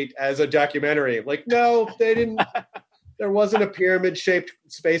Stargate as a documentary. Like, no, they didn't. There wasn't a pyramid-shaped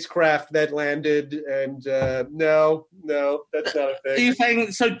spacecraft that landed, and no, that's not a thing. Are you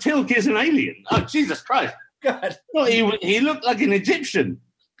saying so? Tilk is an alien? Oh, Jesus Christ! God, well, he looked like an Egyptian.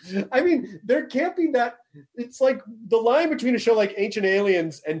 I mean, there can't be that. It's like the line between a show like Ancient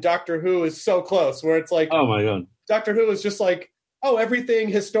Aliens and Doctor Who is so close, where it's like, oh my god, Doctor Who is just like, oh, everything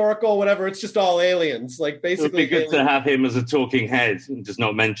historical, whatever. It's just all aliens. Like basically, it would be good to have him as a talking head and just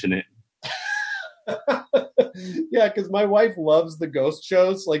not mention it. Yeah, because my wife loves the ghost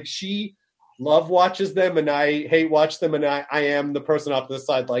shows. Like, she watches them, and I hate watch them, and I am the person off to the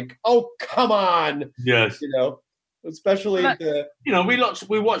side like, oh, come on. Yes. Especially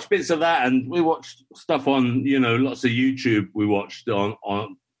we watched bits of that, and we watched stuff on, lots of YouTube we watched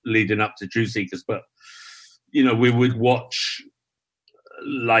on leading up to Truth Seekers, but we would watch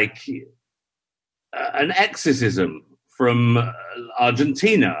like an exorcism from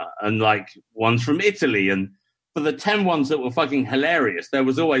Argentina and like ones from Italy, and for the 10 ones that were fucking hilarious, there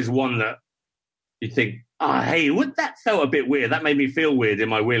was always one that you think, hey, that felt a bit weird. That made me feel weird in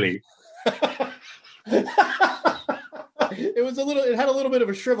my willy. It had a little bit of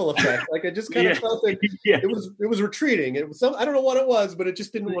a shrivel effect. Like, I just kind of felt like it was retreating. It was I don't know what it was, but it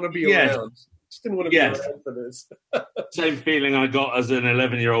just didn't want to be around. Just didn't want to be around for this. Same feeling I got as an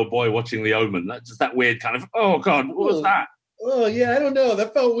 11-year-old boy watching The Omen. That's just that weird kind of, oh God, what was that? Oh yeah, I don't know.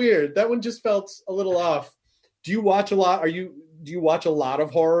 That felt weird. That one just felt a little off. Do you watch a lot? Do you watch a lot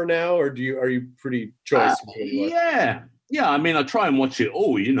of horror now, or are you pretty choice? Yeah. I mean, I try and watch it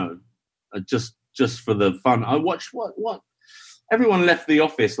all. Just for the fun. I watched what? Everyone left the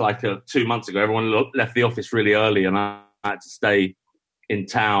office like 2 months ago. Everyone left the office really early, and I had to stay in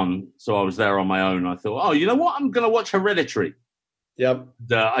town, so I was there on my own. I thought, oh, you know what? I'm going to watch Hereditary. Yep.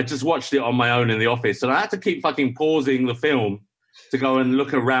 I just watched it on my own in the office, and I had to keep fucking pausing the film to go and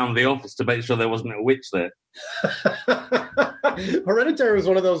look around the office to make sure there wasn't a witch there. Hereditary was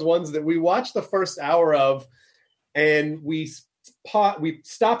one of those ones that we watched the first hour of, and we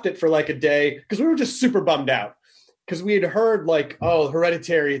stopped it for like a day because we were just super bummed out because we had heard like, oh,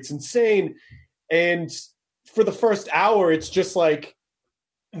 Hereditary, it's insane. And for the first hour, it's just like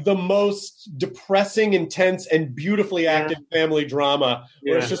the most depressing, intense, and beautifully acted family drama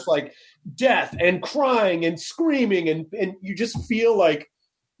where it's just like death and crying and screaming and you just feel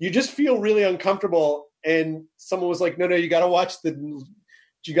really uncomfortable. And someone was like, no, you got to watch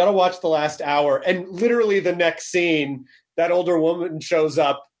the last hour. And literally the next scene, that older woman shows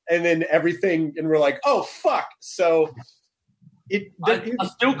up, and then everything, and we're like, oh fuck. So I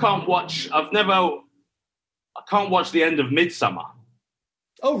still can't watch. I can't watch the end of Midsummer.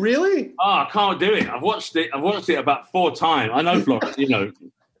 Oh really? Oh, I can't do it. I've watched it about 4 times. I know Florence,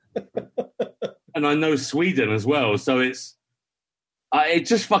 and I know Sweden as well. So it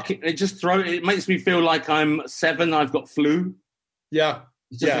makes me feel like I'm 7. I've got flu. Yeah.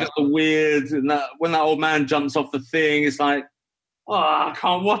 It's just weird. And when that old man jumps off the thing, it's like, oh, I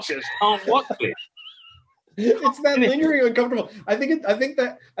can't watch it. It's that lingering uncomfortable. I think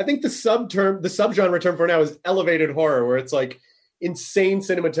the subgenre term for now is elevated horror, where it's like insane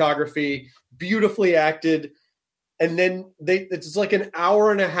cinematography, beautifully acted, and then it's like an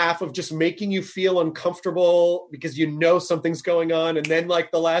hour and a half of just making you feel uncomfortable because something's going on, and then like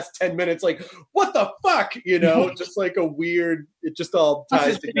the last 10 minutes, like, what the fuck, just like a weird. It just all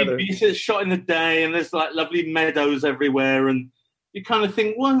ties together. It's shot in the day, and there's like lovely meadows everywhere, and you kind of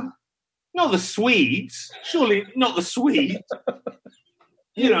think, well, not the Swedes, surely not the Swedes.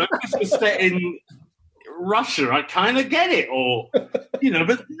 This was set in Russia, I kind of get it, or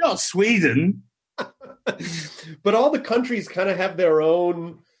but not Sweden. But all the countries kind of have their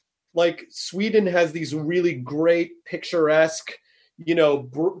own. Like Sweden has these really great, picturesque,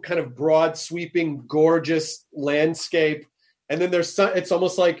 kind of broad, sweeping, gorgeous landscape, and then it's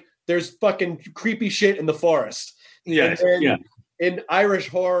almost like there's fucking creepy shit in the forest. Yes, In Irish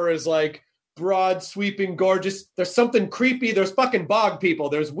horror is like broad, sweeping, gorgeous. There's something creepy. There's fucking bog people.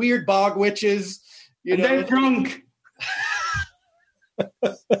 There's weird bog witches. And they're drunk.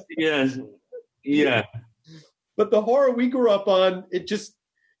 Yes. Yeah. But the horror we grew up on,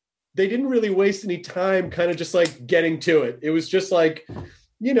 they didn't really waste any time kind of just like getting to it. It was just like,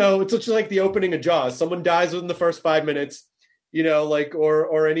 it's just like the opening of Jaws. Someone dies within the first 5 minutes,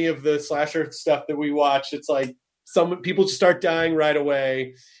 or any of the slasher stuff that we watch. It's like some people just start dying right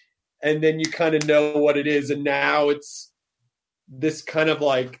away. And then you kind of know what it is. And now it's this kind of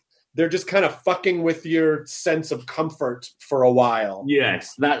like, they're just kind of fucking with your sense of comfort for a while.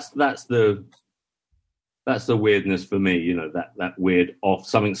 Yes, that's the weirdness for me. That weird off,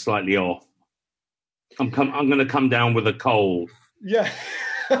 something slightly off. I'm going to come down with a cold. Yeah,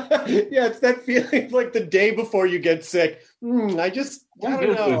 yeah. It's that feeling like the day before you get sick. I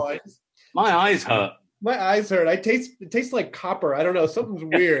don't know. My eyes hurt. My eyes hurt. It tastes like copper. I don't know. Something's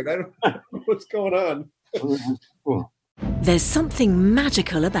weird. I don't know what's going on. There's something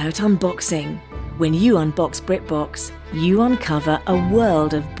magical about unboxing. When you unbox BritBox, you uncover a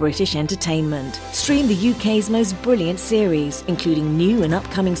world of British entertainment. Stream the UK's most brilliant series, including new and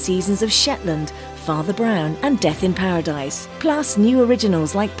upcoming seasons of Shetland, Father Brown and Death in Paradise. Plus new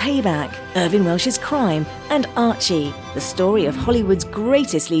originals like Payback, Irving Welsh's Crime and Archie, the story of Hollywood's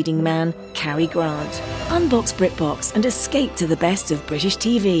greatest leading man, Cary Grant. Unbox BritBox and escape to the best of British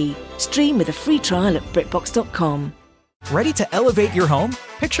TV. Stream with a free trial at BritBox.com. Ready to elevate your home?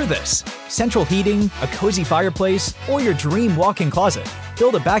 Picture this: central heating, a cozy fireplace, or your dream walk-in closet.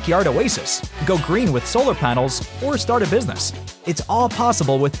 Build a backyard oasis, go green with solar panels, or start a business. It's all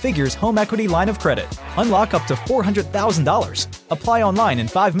possible with Figure's home equity line of credit. Unlock up to $400,000. Apply online in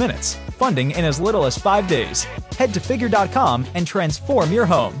 5 minutes. Funding in as little as 5 days. Head to Figure.com and transform your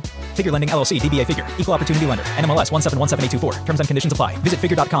home. Figure Lending LLC, DBA Figure, Equal Opportunity Lender, NMLS 1717824. Terms and conditions apply. Visit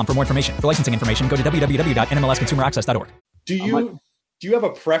Figure.com for more information. For licensing information, go to www.nmlsconsumeraccess.org. Do you have a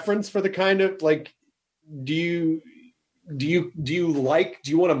preference for the kind of like? Do you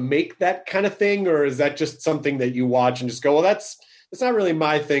want to make that kind of thing, or is that just something that you watch and just go, well, that's not really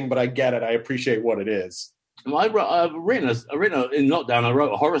my thing, but I get it. I appreciate what it is. I've written in lockdown. I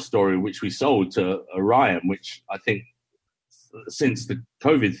wrote a horror story which we sold to Orion, which I think since the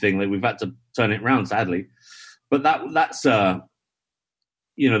COVID thing that we've had to turn it around, sadly. But that's set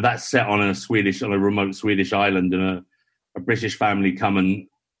on a remote Swedish island, and a British family come and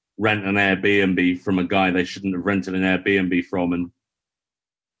rent an Airbnb from a guy they shouldn't have rented an Airbnb from, and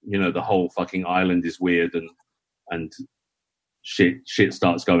the whole fucking island is weird and shit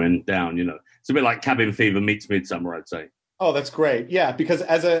starts going down. It's a bit like Cabin Fever meets Midsummer, I'd say. Oh, that's great. Yeah, because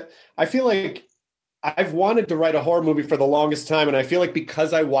I feel like I've wanted to write a horror movie for the longest time, and I feel like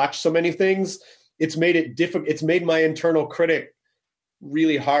because I watch so many things, it's made it difficult. It's made my internal critic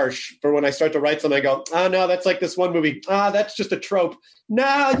really harsh for when I start to write something. I go, oh no, that's like this one movie. That's just a trope.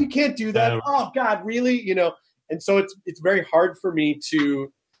 No, you can't do that. Oh God, really? And so it's very hard for me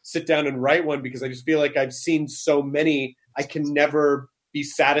to sit down and write one because I just feel like I've seen so many. I can never be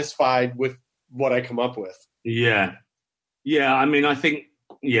satisfied with what I come up with. Yeah. I mean, I think,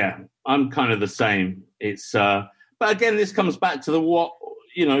 I'm kind of the same. It's, but again, this comes back to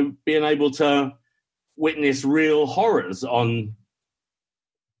being able to witness real horrors on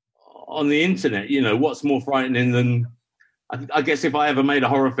the internet. What's more frightening than, I guess if I ever made a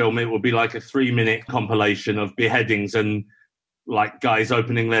horror film, it would be like a 3-minute compilation of beheadings and like guys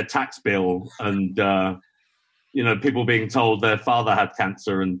opening their tax bill and, people being told their father had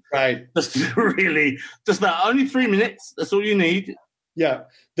cancer and just that only 3 minutes. That's all you need. Yeah.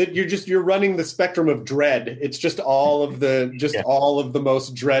 That you're running the spectrum of dread. It's just all of the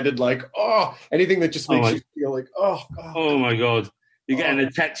most dreaded, like, anything that just makes you feel like, oh God. Oh my God. You're getting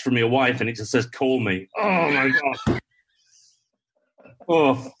a text from your wife and it just says, call me. Oh my God.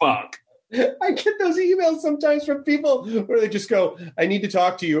 Oh, fuck. I get those emails sometimes from people where they just go, I need to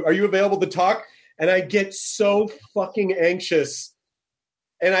talk to you. Are you available to talk? And I get so fucking anxious.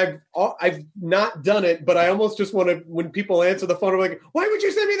 And I've not done it, but I almost just want to, when people answer the phone, I'm like, why would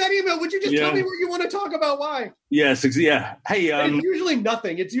you send me that email? Would you just tell me what you want to talk about? Why? Yes, yeah. Hey, it's usually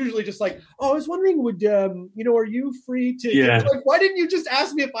nothing. It's usually just like, I was wondering, are you free to? Yeah. Like, why didn't you just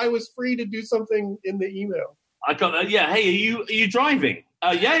ask me if I was free to do something in the email? I got that. Yeah. Hey, are you driving?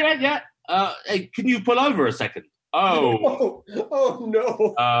 Yeah. Hey, can you pull over a second? Oh. Oh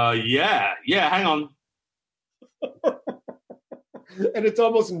no. Yeah. Hang on. And it's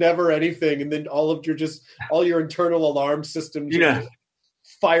almost never anything, and then all your internal alarm systems are just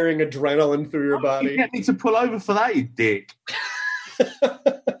firing adrenaline through your body. You get me to pull over for that, you dick.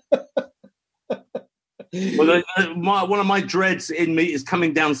 Well, one of my dreads in me is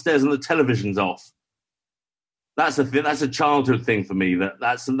coming downstairs and the television's off. That's a childhood thing for me.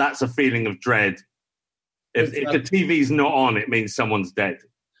 That's a feeling of dread. If the TV's not on, it means someone's dead.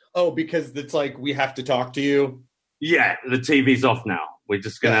 Oh, because it's like we have to talk to you. Yeah, the TV's off now. We're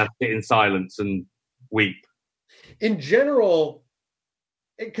just going to have to sit in silence and weep. In general,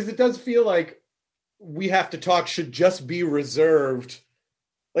 because it does feel like we have to talk should just be reserved.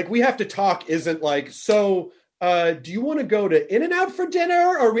 Like we have to talk isn't like, so do you want to go to In-N-Out for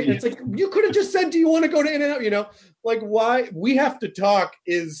dinner? Or it's like, you could have just said, do you want to go to In-N-Out? Like why we have to talk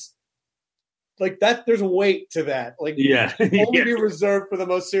is like that. There's a weight to that. Like only be reserved for the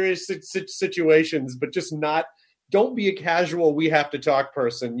most serious situations, but just not. Don't be a casual we have to talk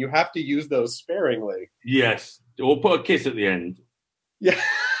person. You have to use those sparingly. Yes. Or put a kiss at the end. Yeah.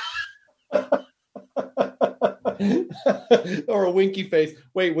 Or a winky face.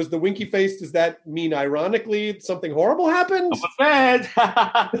 Wait, was the winky face, does that mean ironically something horrible happened? I'm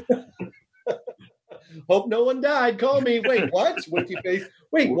Hope no one died. Call me. Wait, what? Winky face.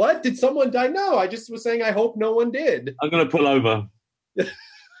 Wait, what? Did someone die? No, I just was saying I hope no one did. I'm going to pull over.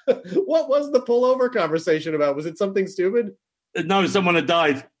 What was the pullover conversation about? Was it something stupid? No, someone had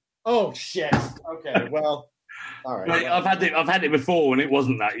died. Oh shit. Okay, well, all right. I've had it before, and it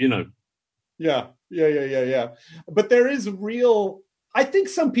wasn't that. Yeah. But there is real. I think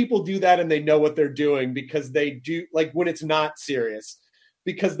some people do that, and they know what they're doing because they do, like when it's not serious,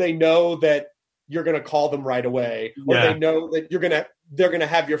 because they know that you're going to call them right away, or they know that they're going to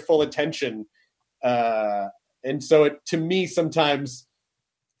have your full attention, and so it to me sometimes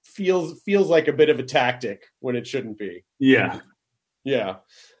feels like a bit of a tactic when it shouldn't be. Yeah.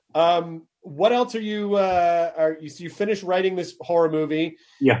 What else are you you finished writing this horror movie?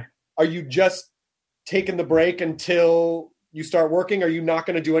 Yeah. Are you just taking the break until you start working? Are you not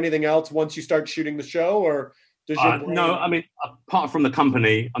going to do anything else once you start shooting the show, or does your brain... No, I mean, apart from the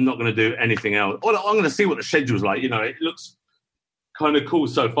company, I'm not going to do anything else. Well, I'm going to see what the schedule's like. It looks kind of cool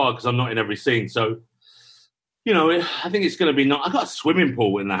so far because I'm not in every scene. So I think it's going to be I got a swimming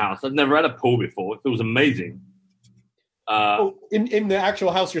pool in the house. I've never had a pool before. It feels amazing. In the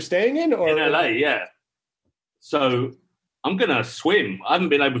actual house you're staying in? Or in LA, yeah. So I'm going to swim. I haven't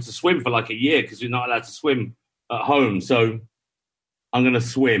been able to swim for like a year because you're not allowed to swim at home. So I'm going to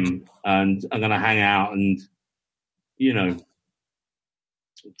swim and I'm going to hang out and, going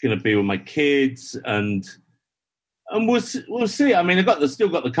to be with my kids and we'll see. I mean, I've still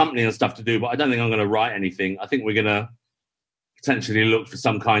got the company and stuff to do, but I don't think I'm going to write anything. I think we're going to potentially look for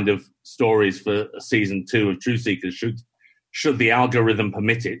some kind of stories for season 2 of Truth Seekers, should the algorithm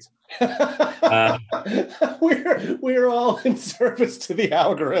permit it. We're all in service to the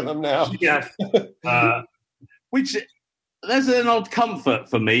algorithm now. Yeah. Which there's an odd comfort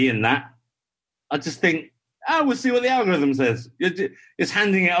for me in that. I just think, we'll see what the algorithm says. It's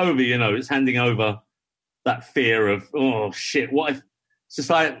handing it over, It's handing over that fear of, oh, shit, what if... It's just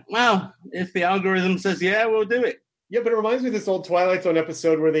like, well, if the algorithm says, yeah, we'll do it. Yeah, but it reminds me of this old Twilight Zone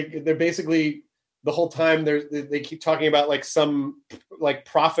episode where they're basically... The whole time they keep talking about like some like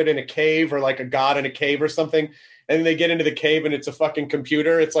prophet in a cave or like a god in a cave or something. And then they get into the cave and it's a fucking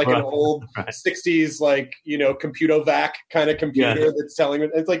computer. It's like an old 60s, like, Computovac kind of computer that's telling it.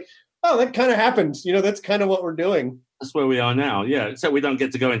 It's like, oh, that kind of happened. That's kind of what we're doing. That's where we are now. Yeah. Except we don't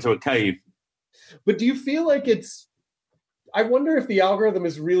get to go into a cave. But do you feel like I wonder if the algorithm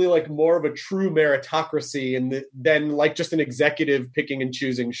is really like more of a true meritocracy than like just an executive picking and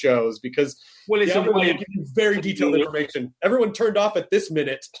choosing shows, because it's a way of very detailed information. Everyone turned off at this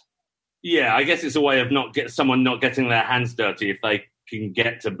minute. Yeah, I guess it's a way of someone not getting their hands dirty if they can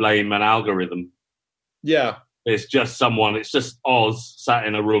get to blame an algorithm. Yeah. It's just Oz sat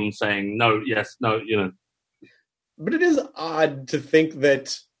in a room saying no, yes, no, But it is odd to think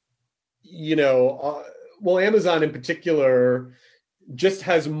that, Amazon in particular just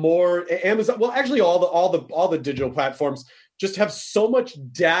has more. Amazon, well, actually, all the digital platforms just have so much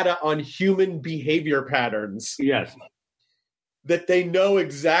data on human behavior patterns. Yes, that they know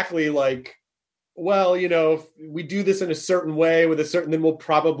exactly. Like, well, if we do this in a certain way with then we'll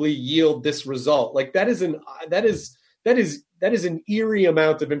probably yield this result. Like that is an eerie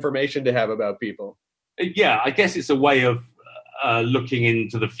amount of information to have about people. Yeah, I guess it's a way of looking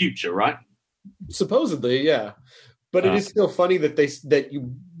into the future, right? Supposedly, yeah, but it is still funny that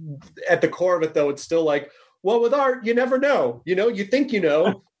at the core of it, though, it's still like, well, with art, you never know. You think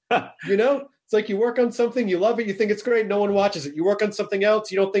It's like you work on something, you love it, you think it's great, no one watches it. You work on something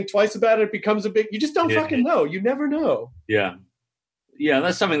else, you don't think twice about it, it becomes you just don't fucking know. You never know. Yeah. Yeah,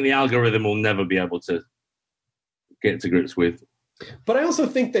 that's something the algorithm will never be able to get to grips with. But I also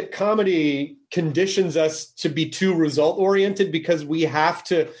think that comedy conditions us to be too result-oriented because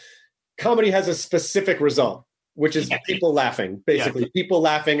comedy has a specific result, which is people laughing, basically. Yeah. People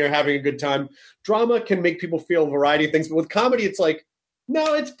laughing or having a good time. Drama can make people feel a variety of things, but with comedy, it's like,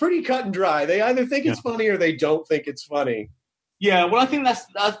 no, it's pretty cut and dry. They either think it's funny or they don't think it's funny. Yeah, well, I think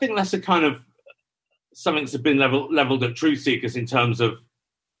that's a kind of something that's been leveled at Truth Seekers in terms of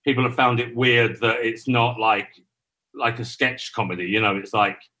people have found it weird that it's not like a sketch comedy. It's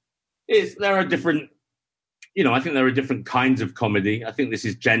like there are different. I think there are different kinds of comedy. I think this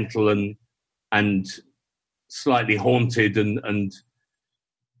is gentle and slightly haunted and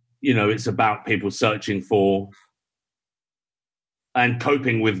it's about people searching for and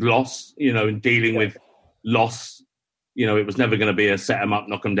coping with loss, and dealing with loss. It was never going to be a set them up,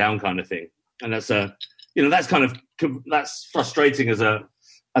 knock them down kind of thing. And that's that's frustrating as a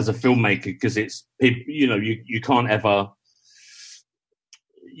filmmaker because it's,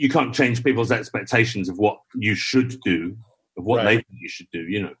 you can't change people's expectations of what you should do, of what they think you should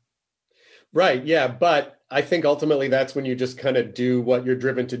do, Right. Yeah. But I think ultimately that's when you just kind of do what you're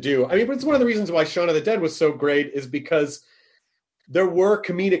driven to do. I mean, but it's one of the reasons why Shaun of the Dead was so great is because there were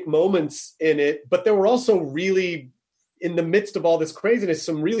comedic moments in it, but there were also really, in the midst of all this craziness,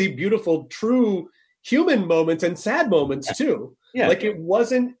 some really beautiful, true human moments and sad moments too. Yeah. Like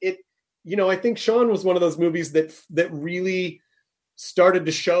I think Shaun was one of those movies that really started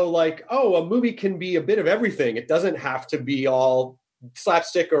to show like, oh, a movie can be a bit of everything. It doesn't have to be all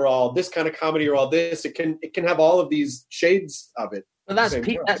slapstick or all this kind of comedy or all this. It can have all of these shades of it. But that's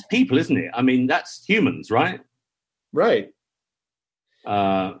people, isn't it? I mean, that's humans, right? Right.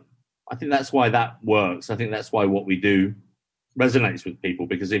 I think that's why that works. I think that's why what we do resonates with people,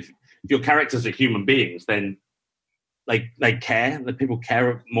 because if your characters are human beings, then they care, that people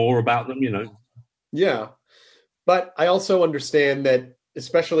care more about them, Yeah. But I also understand that,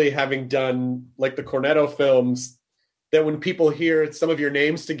 especially having done like the Cornetto films, that when people hear some of your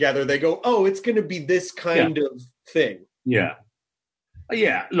names together, they go, oh, it's going to be this kind of thing. Yeah.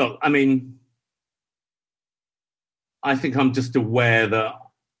 Yeah. Look, I mean, I think I'm just aware that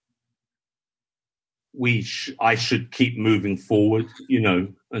I should keep moving forward,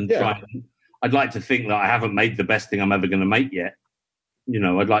 and try. I'd like to think that I haven't made the best thing I'm ever going to make yet.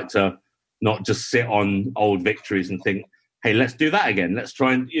 I'd like to not just sit on old victories and think, hey, let's do that again. Let's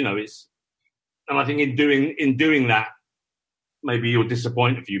try and, and I think in doing that, maybe you'll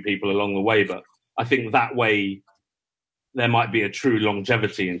disappoint a few people along the way, but I think that way there might be a true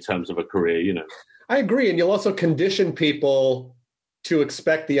longevity in terms of a career, I agree. And you'll also condition people to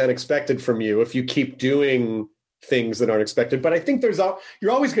expect the unexpected from you if you keep doing things that aren't expected. But I think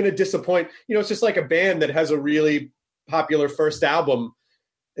you're always going to disappoint. It's just like a band that has a really popular first album.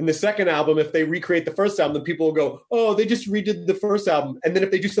 In the second album, if they recreate the first album, then people will go, oh, they just redid the first album. And then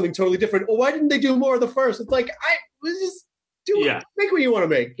if they do something totally different, well, why didn't they do more of the first? It's like, just make what you want to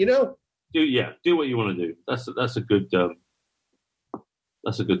make, Do what you want to do. That's a good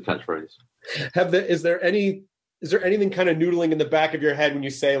catchphrase. Is there anything kind of noodling in the back of your head when you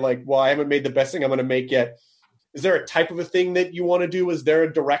say like, well, I haven't made the best thing I'm going to make yet? Is there a type of a thing that you want to do? Is there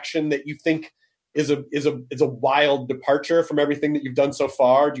a direction that you think is a wild departure from everything that you've done so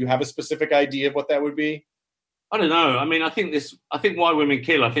far? Do you have a specific idea of what that would be? I don't know. I mean, I think Why Women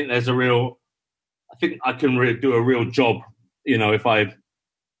Kill, I think I can do a real job, if I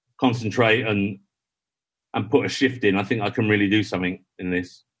concentrate and put a shift in. I think I can really do something in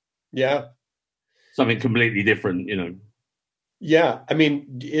this. Yeah. Something completely different, Yeah. I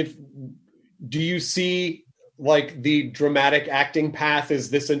mean, do you see like the dramatic acting path? Is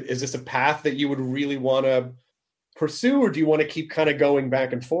this a path that you would really want to pursue, or do you want to keep kind of going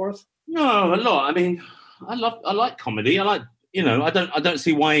back and forth? No, a lot. I mean, I like comedy. I like, I don't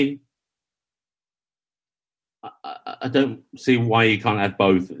see why. I don't see why you can't have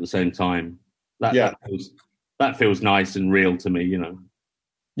both at the same time. That feels nice and real to me,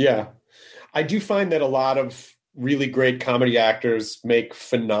 Yeah. I do find that a lot of really great comedy actors make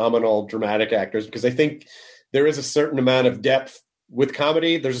phenomenal dramatic actors, because I think there is a certain amount of depth with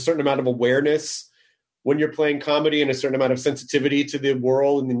comedy. There's a certain amount of awareness when you're playing comedy and a certain amount of sensitivity to the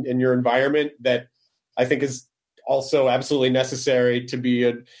world and your environment that I think is also absolutely necessary to be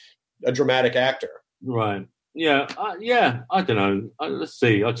a dramatic actor. Right. Yeah. I don't know. Let's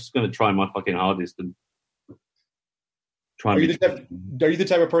see. I'm just going to try my fucking hardest and Are you the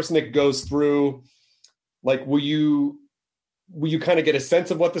type of person that goes through, like, will you kind of get a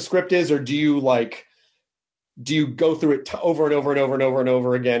sense of what the script is, or do you go through it over and over and over and over and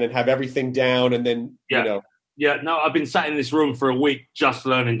over again and have everything down and then, Yeah, no, I've been sat in this room for a week just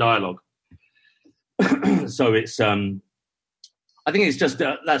learning dialogue. So it's, I think it's just,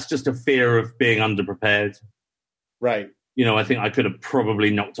 that's just a fear of being underprepared. Right. I think I could have probably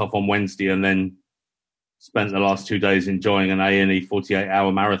knocked off on Wednesday and then spent the last 2 days enjoying an A&E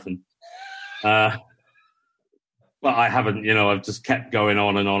 48-hour marathon. But I haven't, I've just kept going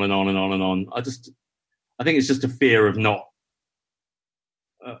on and on and on and on and on. I think it's just a fear of not,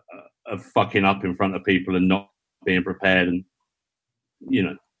 of fucking up in front of people and not being prepared and,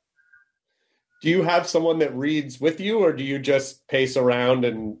 Do you have someone that reads with you, or do you just pace around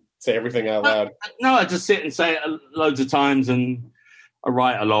and say everything out loud? No, I just sit and say it loads of times, and I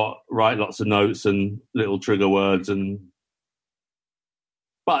write lots of notes and little trigger words.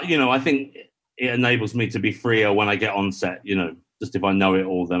 But, I think it enables me to be freer when I get on set, just if I know it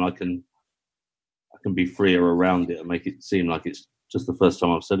all, then I can be freer around it and make it seem like it's just the first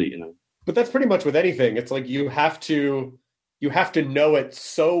time I've said it, But that's pretty much with anything. It's like you have to know it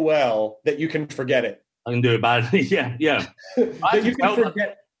so well that you can forget it. I can do it badly. Yeah. That you can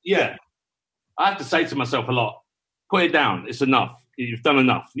forget. Yeah. I have to say to myself a lot, put it down. It's enough. You've done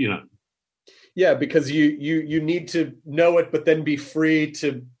enough, Yeah, because you need to know it, but then be free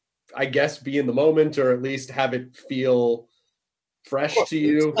to, I guess, be in the moment, or at least have it feel fresh to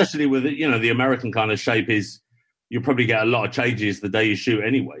you. Especially with, the American kind of shape is you'll probably get a lot of changes the day you shoot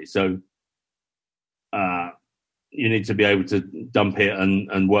anyway. So you need to be able to dump it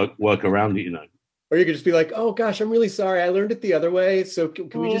and work around it, Or you could just be like, oh, gosh, I'm really sorry. I learned it the other way. So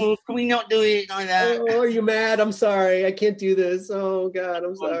can we not do it like that? Oh, are you mad? I'm sorry. I can't do this. Oh, God,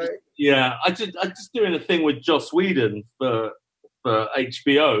 I'm sorry. Yeah, I just doing a thing with Joss Whedon for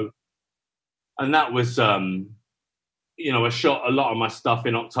HBO. And that was, I shot a lot of my stuff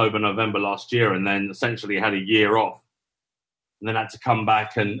in October, November last year, and then essentially had a year off. And then had to come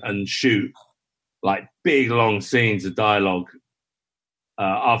back and shoot like big, long scenes of dialogue.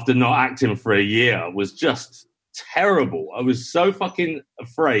 After not acting for a year was just terrible. I was so fucking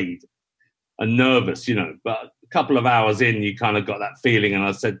afraid and nervous, but a couple of hours in, you kind of got that feeling. And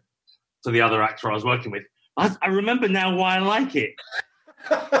I said to the other actor I was working with, I remember now why I like it.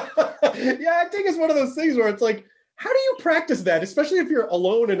 Yeah, I think it's one of those things where it's like, how do you practice that? Especially if you're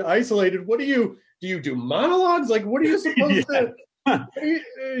alone and isolated. What do you do monologues? Like, what are you supposed to...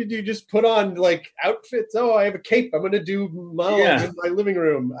 Do you just put on like outfits? Oh, I have a cape. I'm going to do monologue in my living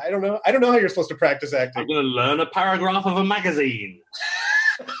room. I don't know how you're supposed to practice acting. I'm going to learn a paragraph of a magazine.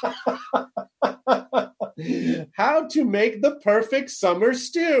 How to make the perfect summer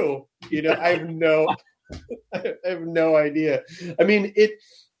stew. I have no idea. I mean, it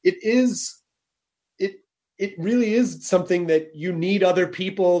really is something that you need other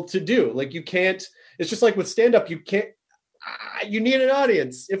people to do. Like, you can't. It's just like with stand-up. You can't. You need an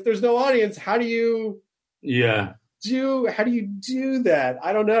audience. If there's no audience, how do you do that?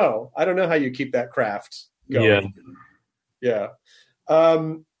 I don't know how you keep that craft going. Yeah.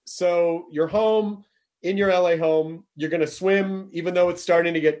 So you're home in your LA home. You're going to swim, even though it's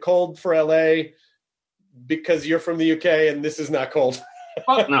starting to get cold for LA, because you're from the UK and this is not cold.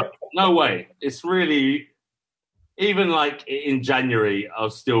 Fuck no way. It's really, even like in January,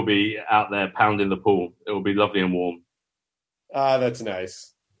 I'll still be out there pounding the pool. It will be lovely and warm. That's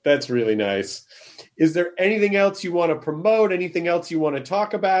nice. That's really nice. Is there anything else you want to promote? Anything else you want to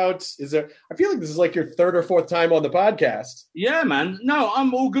talk about? I feel like this is like your third or fourth time on the podcast. Yeah, man. No,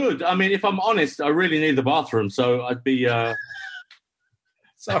 I'm all good. I mean, if I'm honest, I really need the bathroom, so I'd be...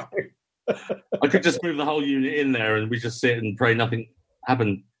 Sorry. I could just move the whole unit in there and we just sit and pray nothing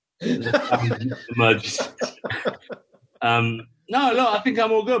happened. Emerges. No, I think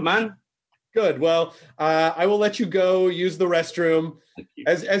I'm all good, man. Good. Well, I will let you go use the restroom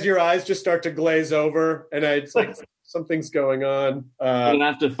as your eyes just start to glaze over, and it's like something's going on. I'm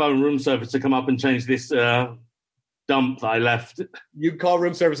gonna have to phone room service to come up and change this dump that I left. You call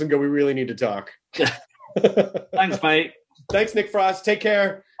room service and go, we really need to talk. Thanks, mate. Thanks, Nick Frost. Take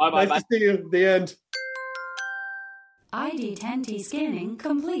care. Bye. Nice to see you. The end. ID10T scanning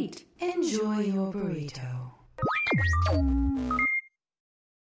complete. Enjoy your burrito.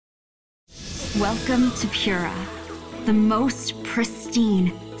 Welcome to Pura, the most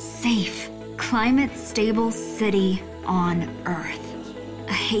pristine, safe, climate-stable city on Earth.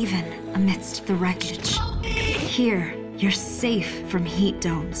 A haven amidst the wreckage. Here, you're safe from heat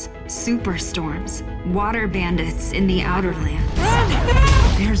domes, superstorms, water bandits in the outer lands.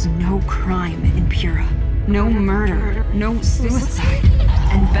 There's no crime in Pura. no murder, no suicide.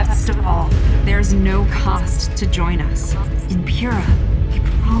 And best of all, there's no cost to join us. In Pura, we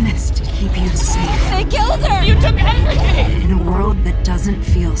promise to keep you safe. They killed her! You took everything! In a world that doesn't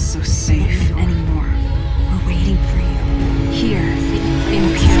feel so safe anymore, we're waiting for you. Here,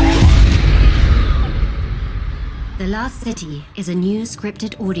 in Pura. The Last City is a new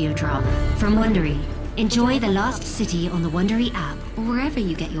scripted audio drama from Wondery. Enjoy The Last City on the Wondery app or wherever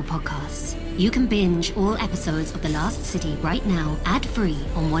you get your podcasts. You can binge all episodes of The Last City right now, ad-free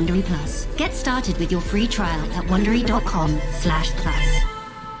on Wondery Plus. Get started with your free trial at Wondery.com/plus.